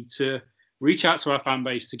opportunity to reach out to our fan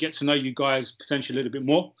base to get to know you guys potentially a little bit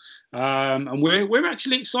more, and we're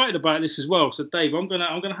actually excited about this as well. So, Dave, I'm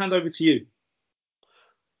gonna hand over to you.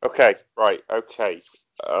 Okay, right, okay.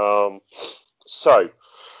 So,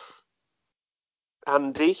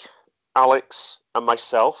 Andy, Alex, and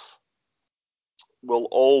myself will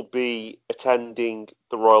all be attending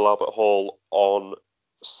the Royal Albert Hall on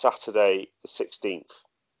Saturday the 16th.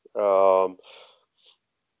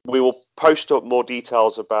 We will post up more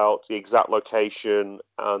details about the exact location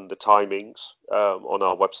and the timings on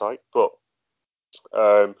our website, but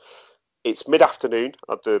it's mid-afternoon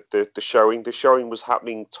at the showing. The showing was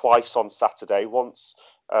happening twice on Saturday, once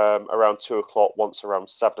around 2 o'clock, once around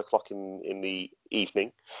 7 o'clock in the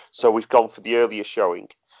evening. So we've gone for the earlier showing.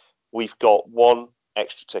 We've got one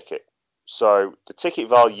extra ticket. So the ticket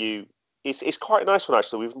value is quite a nice one,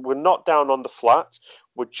 actually. We're not down on the flat.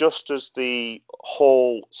 We're just as the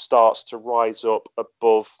hall starts to rise up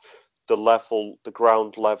above the level, the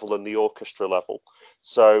ground level and the orchestra level.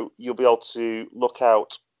 So you'll be able to look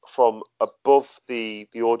out from above the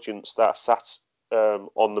audience that sat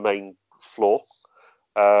on the main floor.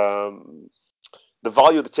 The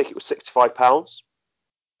value of the ticket was £65.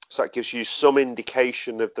 So that gives you some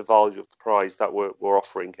indication of the value of the prize that we're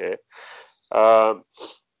offering here.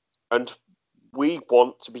 And we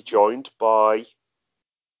want to be joined by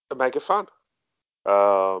a mega fan.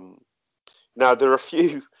 Now, there are a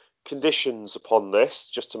few conditions upon this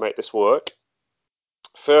just to make this work.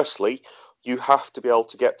 Firstly, you have to be able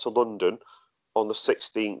to get to London on the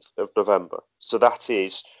 16th of November. So that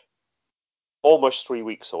is almost 3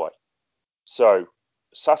 weeks away. So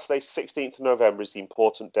Saturday, 16th of November is the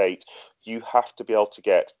important date. You have to be able to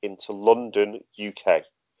get into London, UK.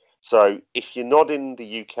 So if you're not in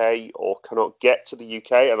the UK or cannot get to the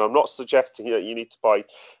UK, and I'm not suggesting that you need to buy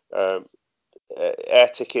air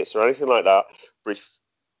tickets or anything like that, but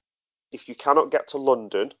if you cannot get to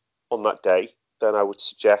London on that day, then I would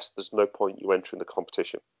suggest there's no point you entering the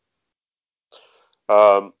competition.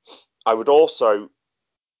 I would also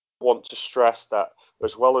want to stress that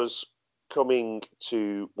as well as coming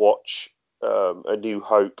to watch A New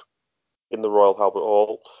Hope in the Royal Albert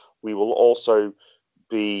Hall, we will also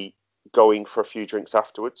be going for a few drinks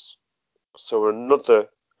afterwards. So another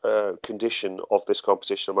condition of this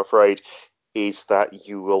competition, I'm afraid, is that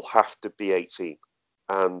you will have to be 18.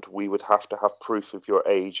 And we would have to have proof of your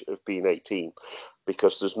age of being 18,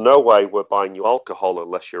 because there's no way we're buying you alcohol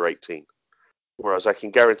unless you're 18. Whereas I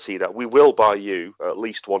can guarantee that we will buy you at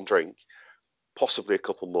least one drink, possibly a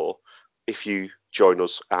couple more, if you join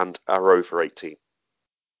us and are over 18.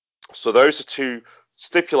 So those are two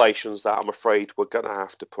stipulations that I'm afraid we're going to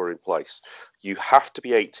have to put in place. You have to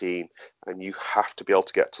be 18 and you have to be able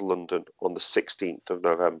to get to London on the 16th of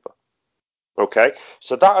November. Okay,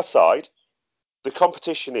 so that aside, the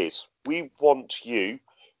competition is, we want you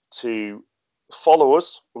to follow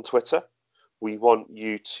us on Twitter. We want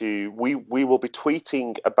you to, we will be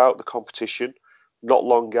tweeting about the competition not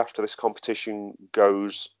long after this competition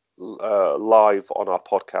goes live on our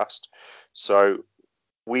podcast. So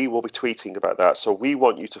we will be tweeting about that. So we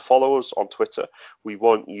want you to follow us on Twitter. We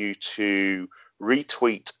want you to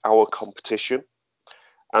retweet our competition.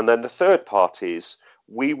 And then the third part is,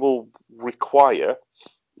 we will require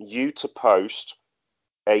you to post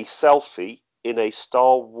a selfie in a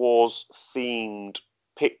Star Wars themed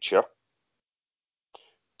picture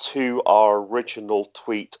to our original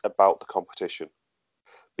tweet about the competition.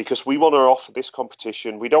 Because we want to offer this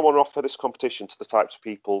competition, we don't want to offer this competition to the types of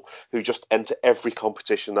people who just enter every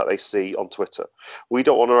competition that they see on Twitter. We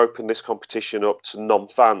don't want to open this competition up to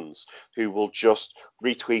non-fans who will just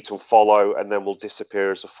retweet and follow and then will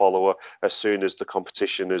disappear as a follower as soon as the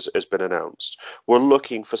competition has been announced. We're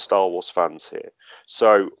looking for Star Wars fans here.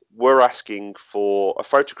 So we're asking for a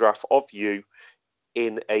photograph of you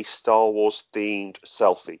in a Star Wars themed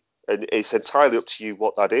selfie. And it's entirely up to you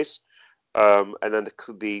what that is. And then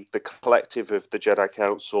the collective of the Jedi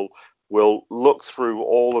Council will look through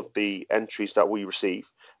all of the entries that we receive,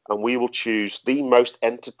 and we will choose the most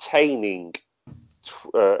entertaining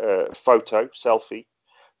photo, selfie,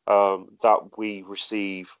 that we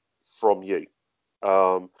receive from you.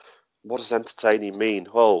 What does entertaining mean?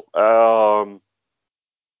 Well,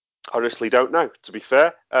 honestly don't know, to be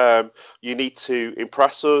fair. You need to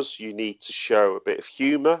impress us. You need to show a bit of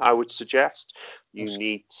humour, I would suggest. You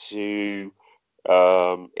need to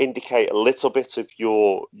indicate a little bit of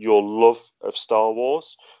your love of Star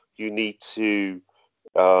Wars. You need to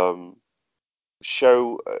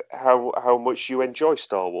show how much you enjoy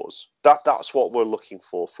Star Wars. That's what we're looking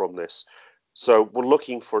for from this. So we're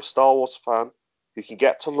looking for a Star Wars fan who can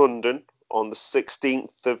get to London on the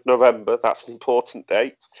 16th of November, that's an important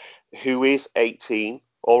date, who is 18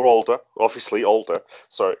 or older, obviously older.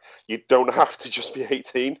 So you don't have to just be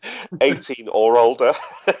 18 or older.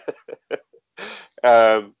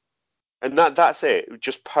 And that's it.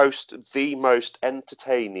 Just post the most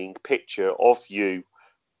entertaining picture of you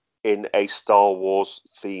in a Star Wars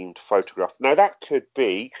themed photograph. Now that could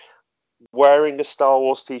be wearing a Star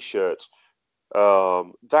Wars t-shirt.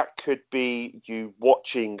 That could be you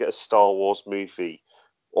watching a Star Wars movie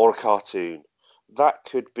or a cartoon. That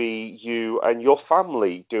could be you and your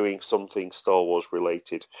family doing something Star Wars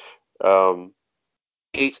related.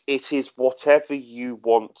 It is whatever you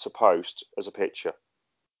want to post as a picture.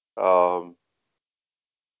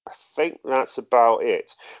 I think that's about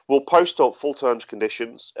it. We'll post up full terms and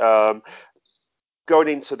conditions. Going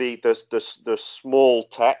into the small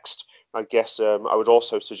text, I guess I would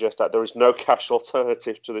also suggest that there is no cash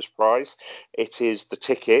alternative to this prize. It is the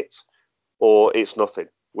ticket or it's nothing,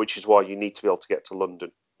 which is why you need to be able to get to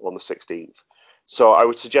London on the 16th. So I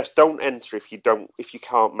would suggest don't enter if you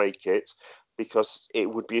can't make it, because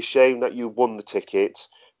it would be a shame that you won the ticket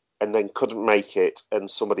and then couldn't make it, and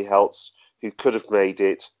somebody else who could have made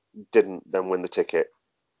it didn't then win the ticket.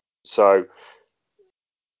 So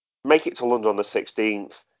make it to London on the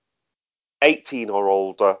 16th, 18 or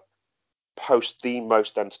older, post the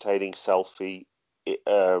most entertaining selfie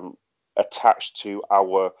attached to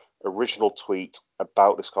our original tweet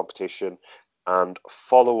about this competition, and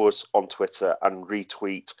follow us on Twitter and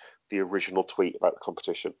retweet the original tweet about the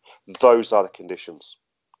competition. Those are the conditions,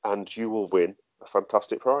 and you will win a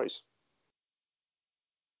fantastic prize.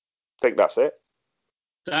 I think that's it.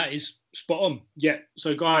 That is spot on. Yeah.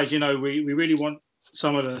 So guys, we really want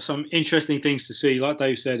some interesting things to see. Like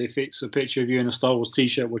Dave said, if it's a picture of you in a Star Wars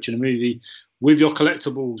t-shirt watching a movie with your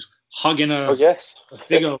collectibles, hugging a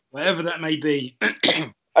figure, whatever that may be.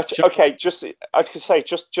 Okay, I could say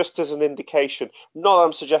just as an indication, not that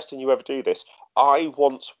I'm suggesting you ever do this. I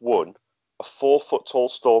once won a 4-foot tall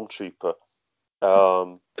stormtrooper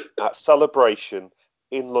at Celebration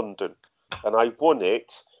in London, and I won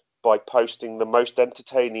it by posting the most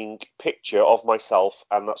entertaining picture of myself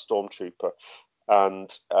and that stormtrooper,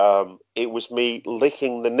 and it was me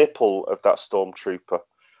licking the nipple of that stormtrooper,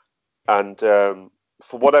 and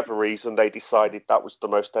for whatever reason, they decided that was the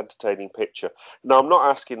most entertaining picture. Now, I'm not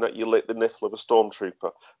asking that you lick the nipple of a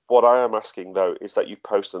stormtrooper. What I am asking, though, is that you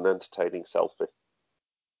post an entertaining selfie.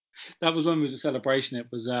 That was when it was a Celebration. It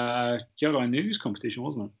was a Jedi News competition,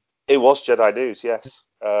 wasn't it? It was Jedi News, yes.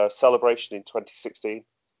 Celebration in 2016.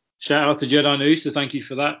 Shout out to Jedi News to thank you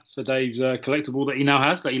for that, for Dave's collectible that he now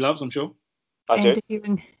has, that he loves, I'm sure. I do.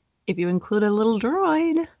 If you include a little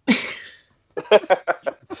droid.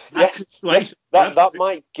 Yes, that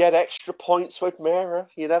might get extra points with Mara.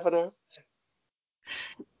 You never know.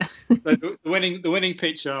 So the winning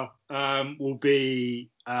picture will be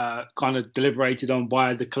kind of deliberated on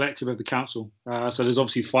by the collective of the council. So there's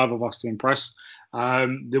obviously 5 of us to impress.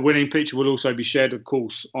 The winning picture will also be shared, of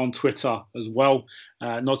course, on Twitter as well.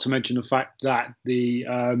 Not to mention the fact that the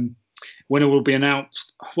winner will be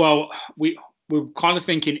announced. Well, we're kind of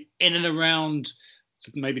thinking in and around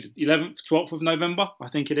maybe the 11th, 12th of November, I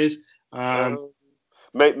think it is.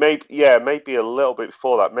 Maybe a little bit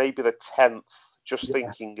before that. Maybe the 10th. Just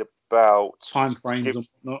thinking about time frames and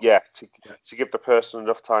whatnot. To give the person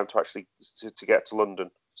enough time to actually to get to London.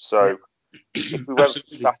 So if we went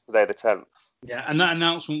Saturday the 10th. Yeah, and that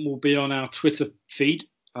announcement will be on our Twitter feed.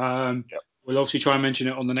 We'll obviously try and mention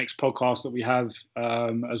it on the next podcast that we have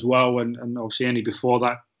as well, and obviously any before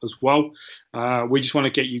that as well. We just want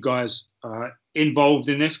to get you guys involved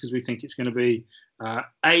in this because we think it's going to be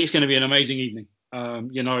it's going to be an amazing evening.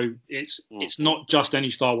 It's not just any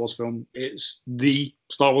Star Wars film; it's the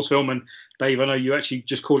Star Wars film. And Dave, I know you actually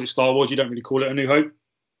just call it Star Wars. You don't really call it A New Hope.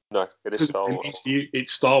 No, it is Star Wars.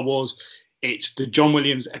 It's Star Wars. It's the John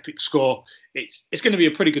Williams epic score. It's going to be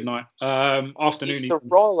a pretty good night. Afternoon. It's the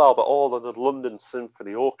Royal Albert Hall and the London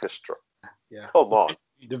Symphony Orchestra. Yeah, come on.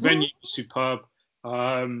 The venue is superb.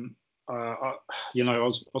 I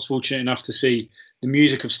was fortunate enough to see the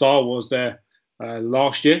music of Star Wars there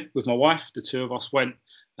last year with my wife. The 2 of us went.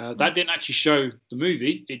 That didn't actually show the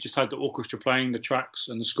movie. It just had the orchestra playing the tracks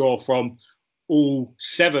and the score from all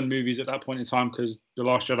 7 movies at that point in time, because The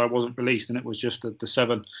Last Jedi wasn't released and it was just the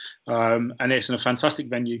 7. And it's in a fantastic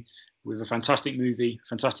venue with a fantastic movie,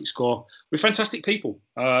 fantastic score, with fantastic people.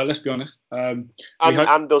 Let's be honest. And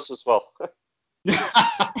us as well.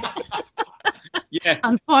 Yeah.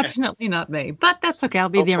 Unfortunately, not me, but that's okay. I'll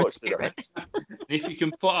be there in spirit. If you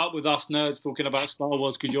can put up with us nerds talking about Star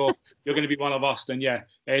Wars because you're going to be one of us, then yeah,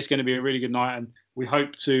 it's going to be a really good night, and we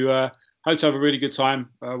hope to have a really good time.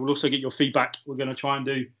 We'll also get your feedback. We're actually going to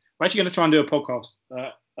try and do a podcast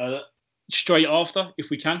straight after if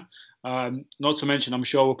we can. Not to mention, I'm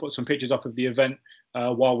sure we'll put some pictures up of the event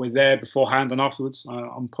while we're there beforehand and afterwards.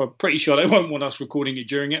 I'm pretty sure they won't want us recording it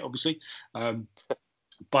during it, obviously.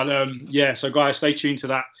 So guys, stay tuned to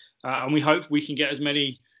that, and we hope we can get as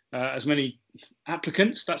many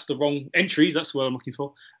applicants. That's the wrong entries. That's the word I'm looking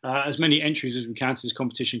for. As many entries as we can to this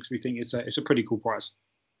competition, because we think it's a pretty cool prize.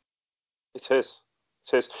 It is.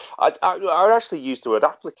 I actually used the word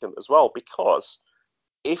applicant as well, because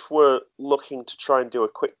if we're looking to try and do a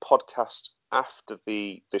quick podcast after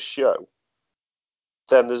the show,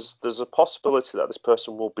 then there's a possibility that this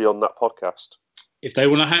person will be on that podcast. if they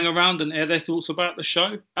want to hang around and air their thoughts about the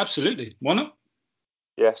show, absolutely, why not?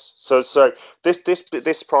 Yes. So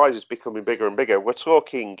this prize is becoming bigger and bigger. We're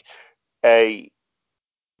talking a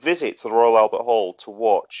visit to the Royal Albert Hall to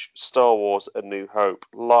watch Star Wars: A New Hope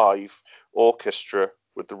live orchestra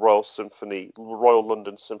with the Royal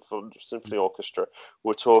London Symphony Orchestra.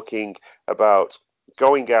 We're talking about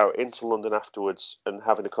going out into London afterwards and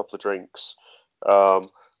having a couple of drinks.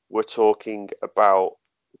 We're talking about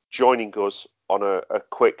joining us on a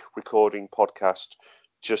quick recording podcast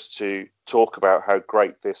just to talk about how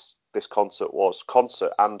great this concert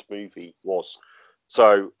and movie was.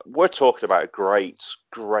 So we're talking about a great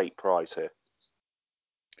prize here.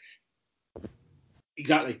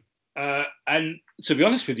 Exactly. And to be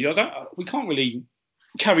honest with you, we can't really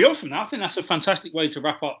carry on from that. I think that's a fantastic way to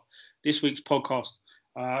wrap up this week's podcast.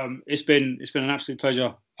 It's been an absolute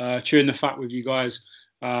pleasure chewing the fat with you guys.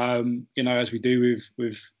 As we do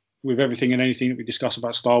with everything and anything that we discuss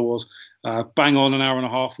about Star Wars. Bang on an hour and a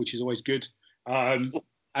half, which is always good. And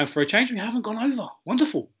for a change, we haven't gone over.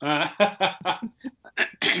 Wonderful.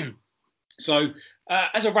 So,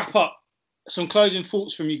 as a wrap up, some closing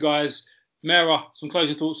thoughts from you guys. Mara, some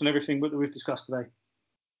closing thoughts on everything that we've discussed today.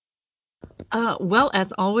 Well,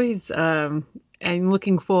 as always, I'm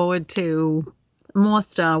looking forward to more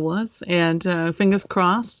Star Wars, and fingers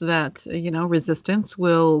crossed that Resistance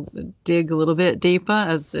will dig a little bit deeper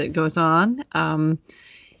as it goes on.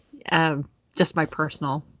 Just my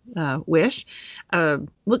personal wish.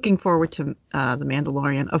 Looking forward to The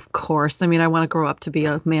Mandalorian, of course. I mean, I want to grow up to be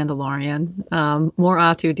a Mandalorian. More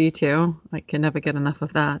R2-D2. I can never get enough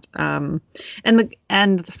of that. And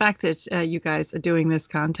the fact that you guys are doing this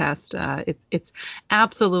contest, it's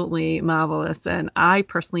absolutely marvelous. And I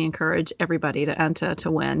personally encourage everybody to enter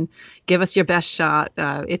to win. Give us your best shot.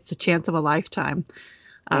 It's a chance of a lifetime.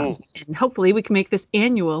 And hopefully we can make this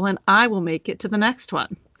annual, and I will make it to the next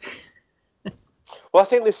one. Well, I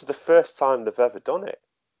think this is the first time they've ever done it.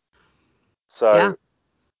 So yeah.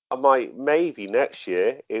 Maybe next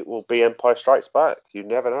year it will be Empire Strikes Back. You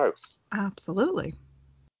never know. Absolutely.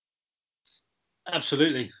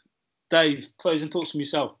 Dave, closing thoughts from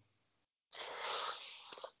yourself?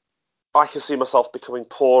 I can see myself becoming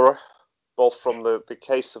poorer, both from the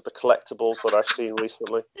case of the collectibles that I've seen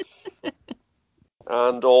recently,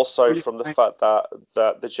 and also from the fact that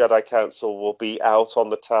the Jedi Council will be out on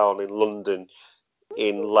the town in London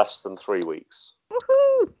in less than 3 weeks.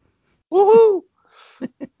 Woohoo!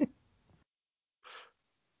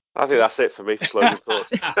 I think that's it for me for closing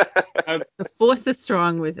thoughts. The force is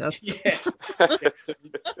strong with us. Yeah. So I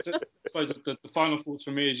suppose the final thoughts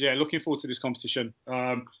for me is, looking forward to this competition.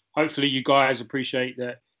 Hopefully you guys appreciate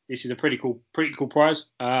that this is a pretty cool prize.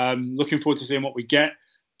 Looking forward to seeing what we get.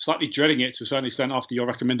 Slightly dreading it to a certain extent after your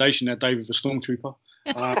recommendation there, Dave, of a Stormtrooper.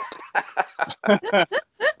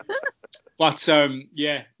 But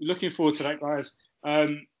looking forward to that, guys.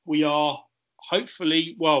 We are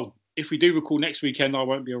hopefully, if we do record next weekend, I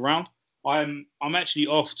won't be around. I'm actually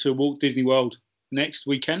off to Walt Disney World next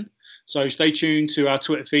weekend. So stay tuned to our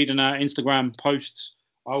Twitter feed and our Instagram posts.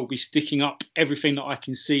 I will be sticking up everything that I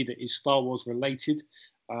can see that is Star Wars related,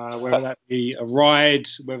 whether that be a ride,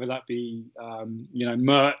 whether that be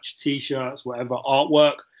merch, T-shirts, whatever,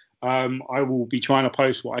 artwork. I will be trying to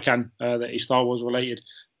post what I can that is Star Wars related.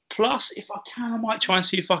 Plus, if I can, I might try and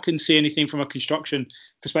see if I can see anything from a construction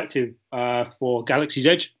perspective for Galaxy's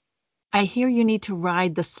Edge. I hear you need to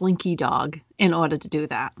ride the Slinky Dog in order to do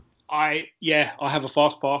that. I have a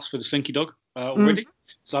fast pass for the Slinky Dog already,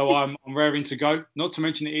 so I'm raring to go. Not to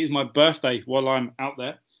mention it is my birthday while I'm out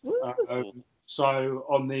there. So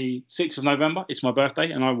on the 6th of November, it's my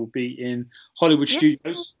birthday, and I will be in Hollywood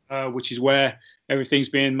Studios, which is where everything's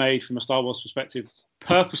being made from a Star Wars perspective.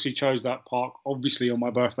 Purposely chose that park, obviously, on my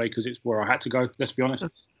birthday because it's where I had to go. Let's be honest.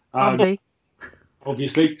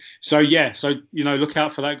 Obviously. So look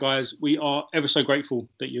out for that, guys. We are ever so grateful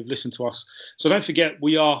that you've listened to us. So don't forget,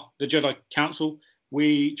 we are the Jedi Council.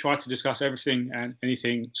 We try to discuss everything and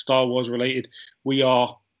anything Star Wars related. We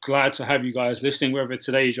are glad to have you guys listening, whether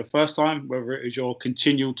today is your first time, whether it is your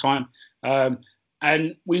continual time.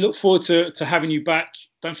 And we look forward to having you back.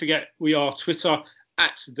 Don't forget, we are Twitter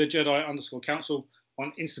at the Jedi_Council.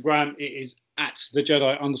 On Instagram, it is at the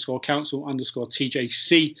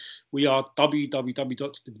Jedi_Council_TJC. We are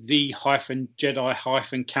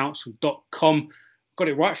www.the-jedi-council.com. Got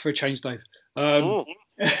it right for a change, Dave.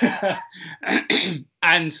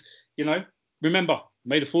 And, remember,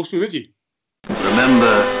 may the Force be with you.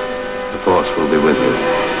 Remember, the Force will be with you.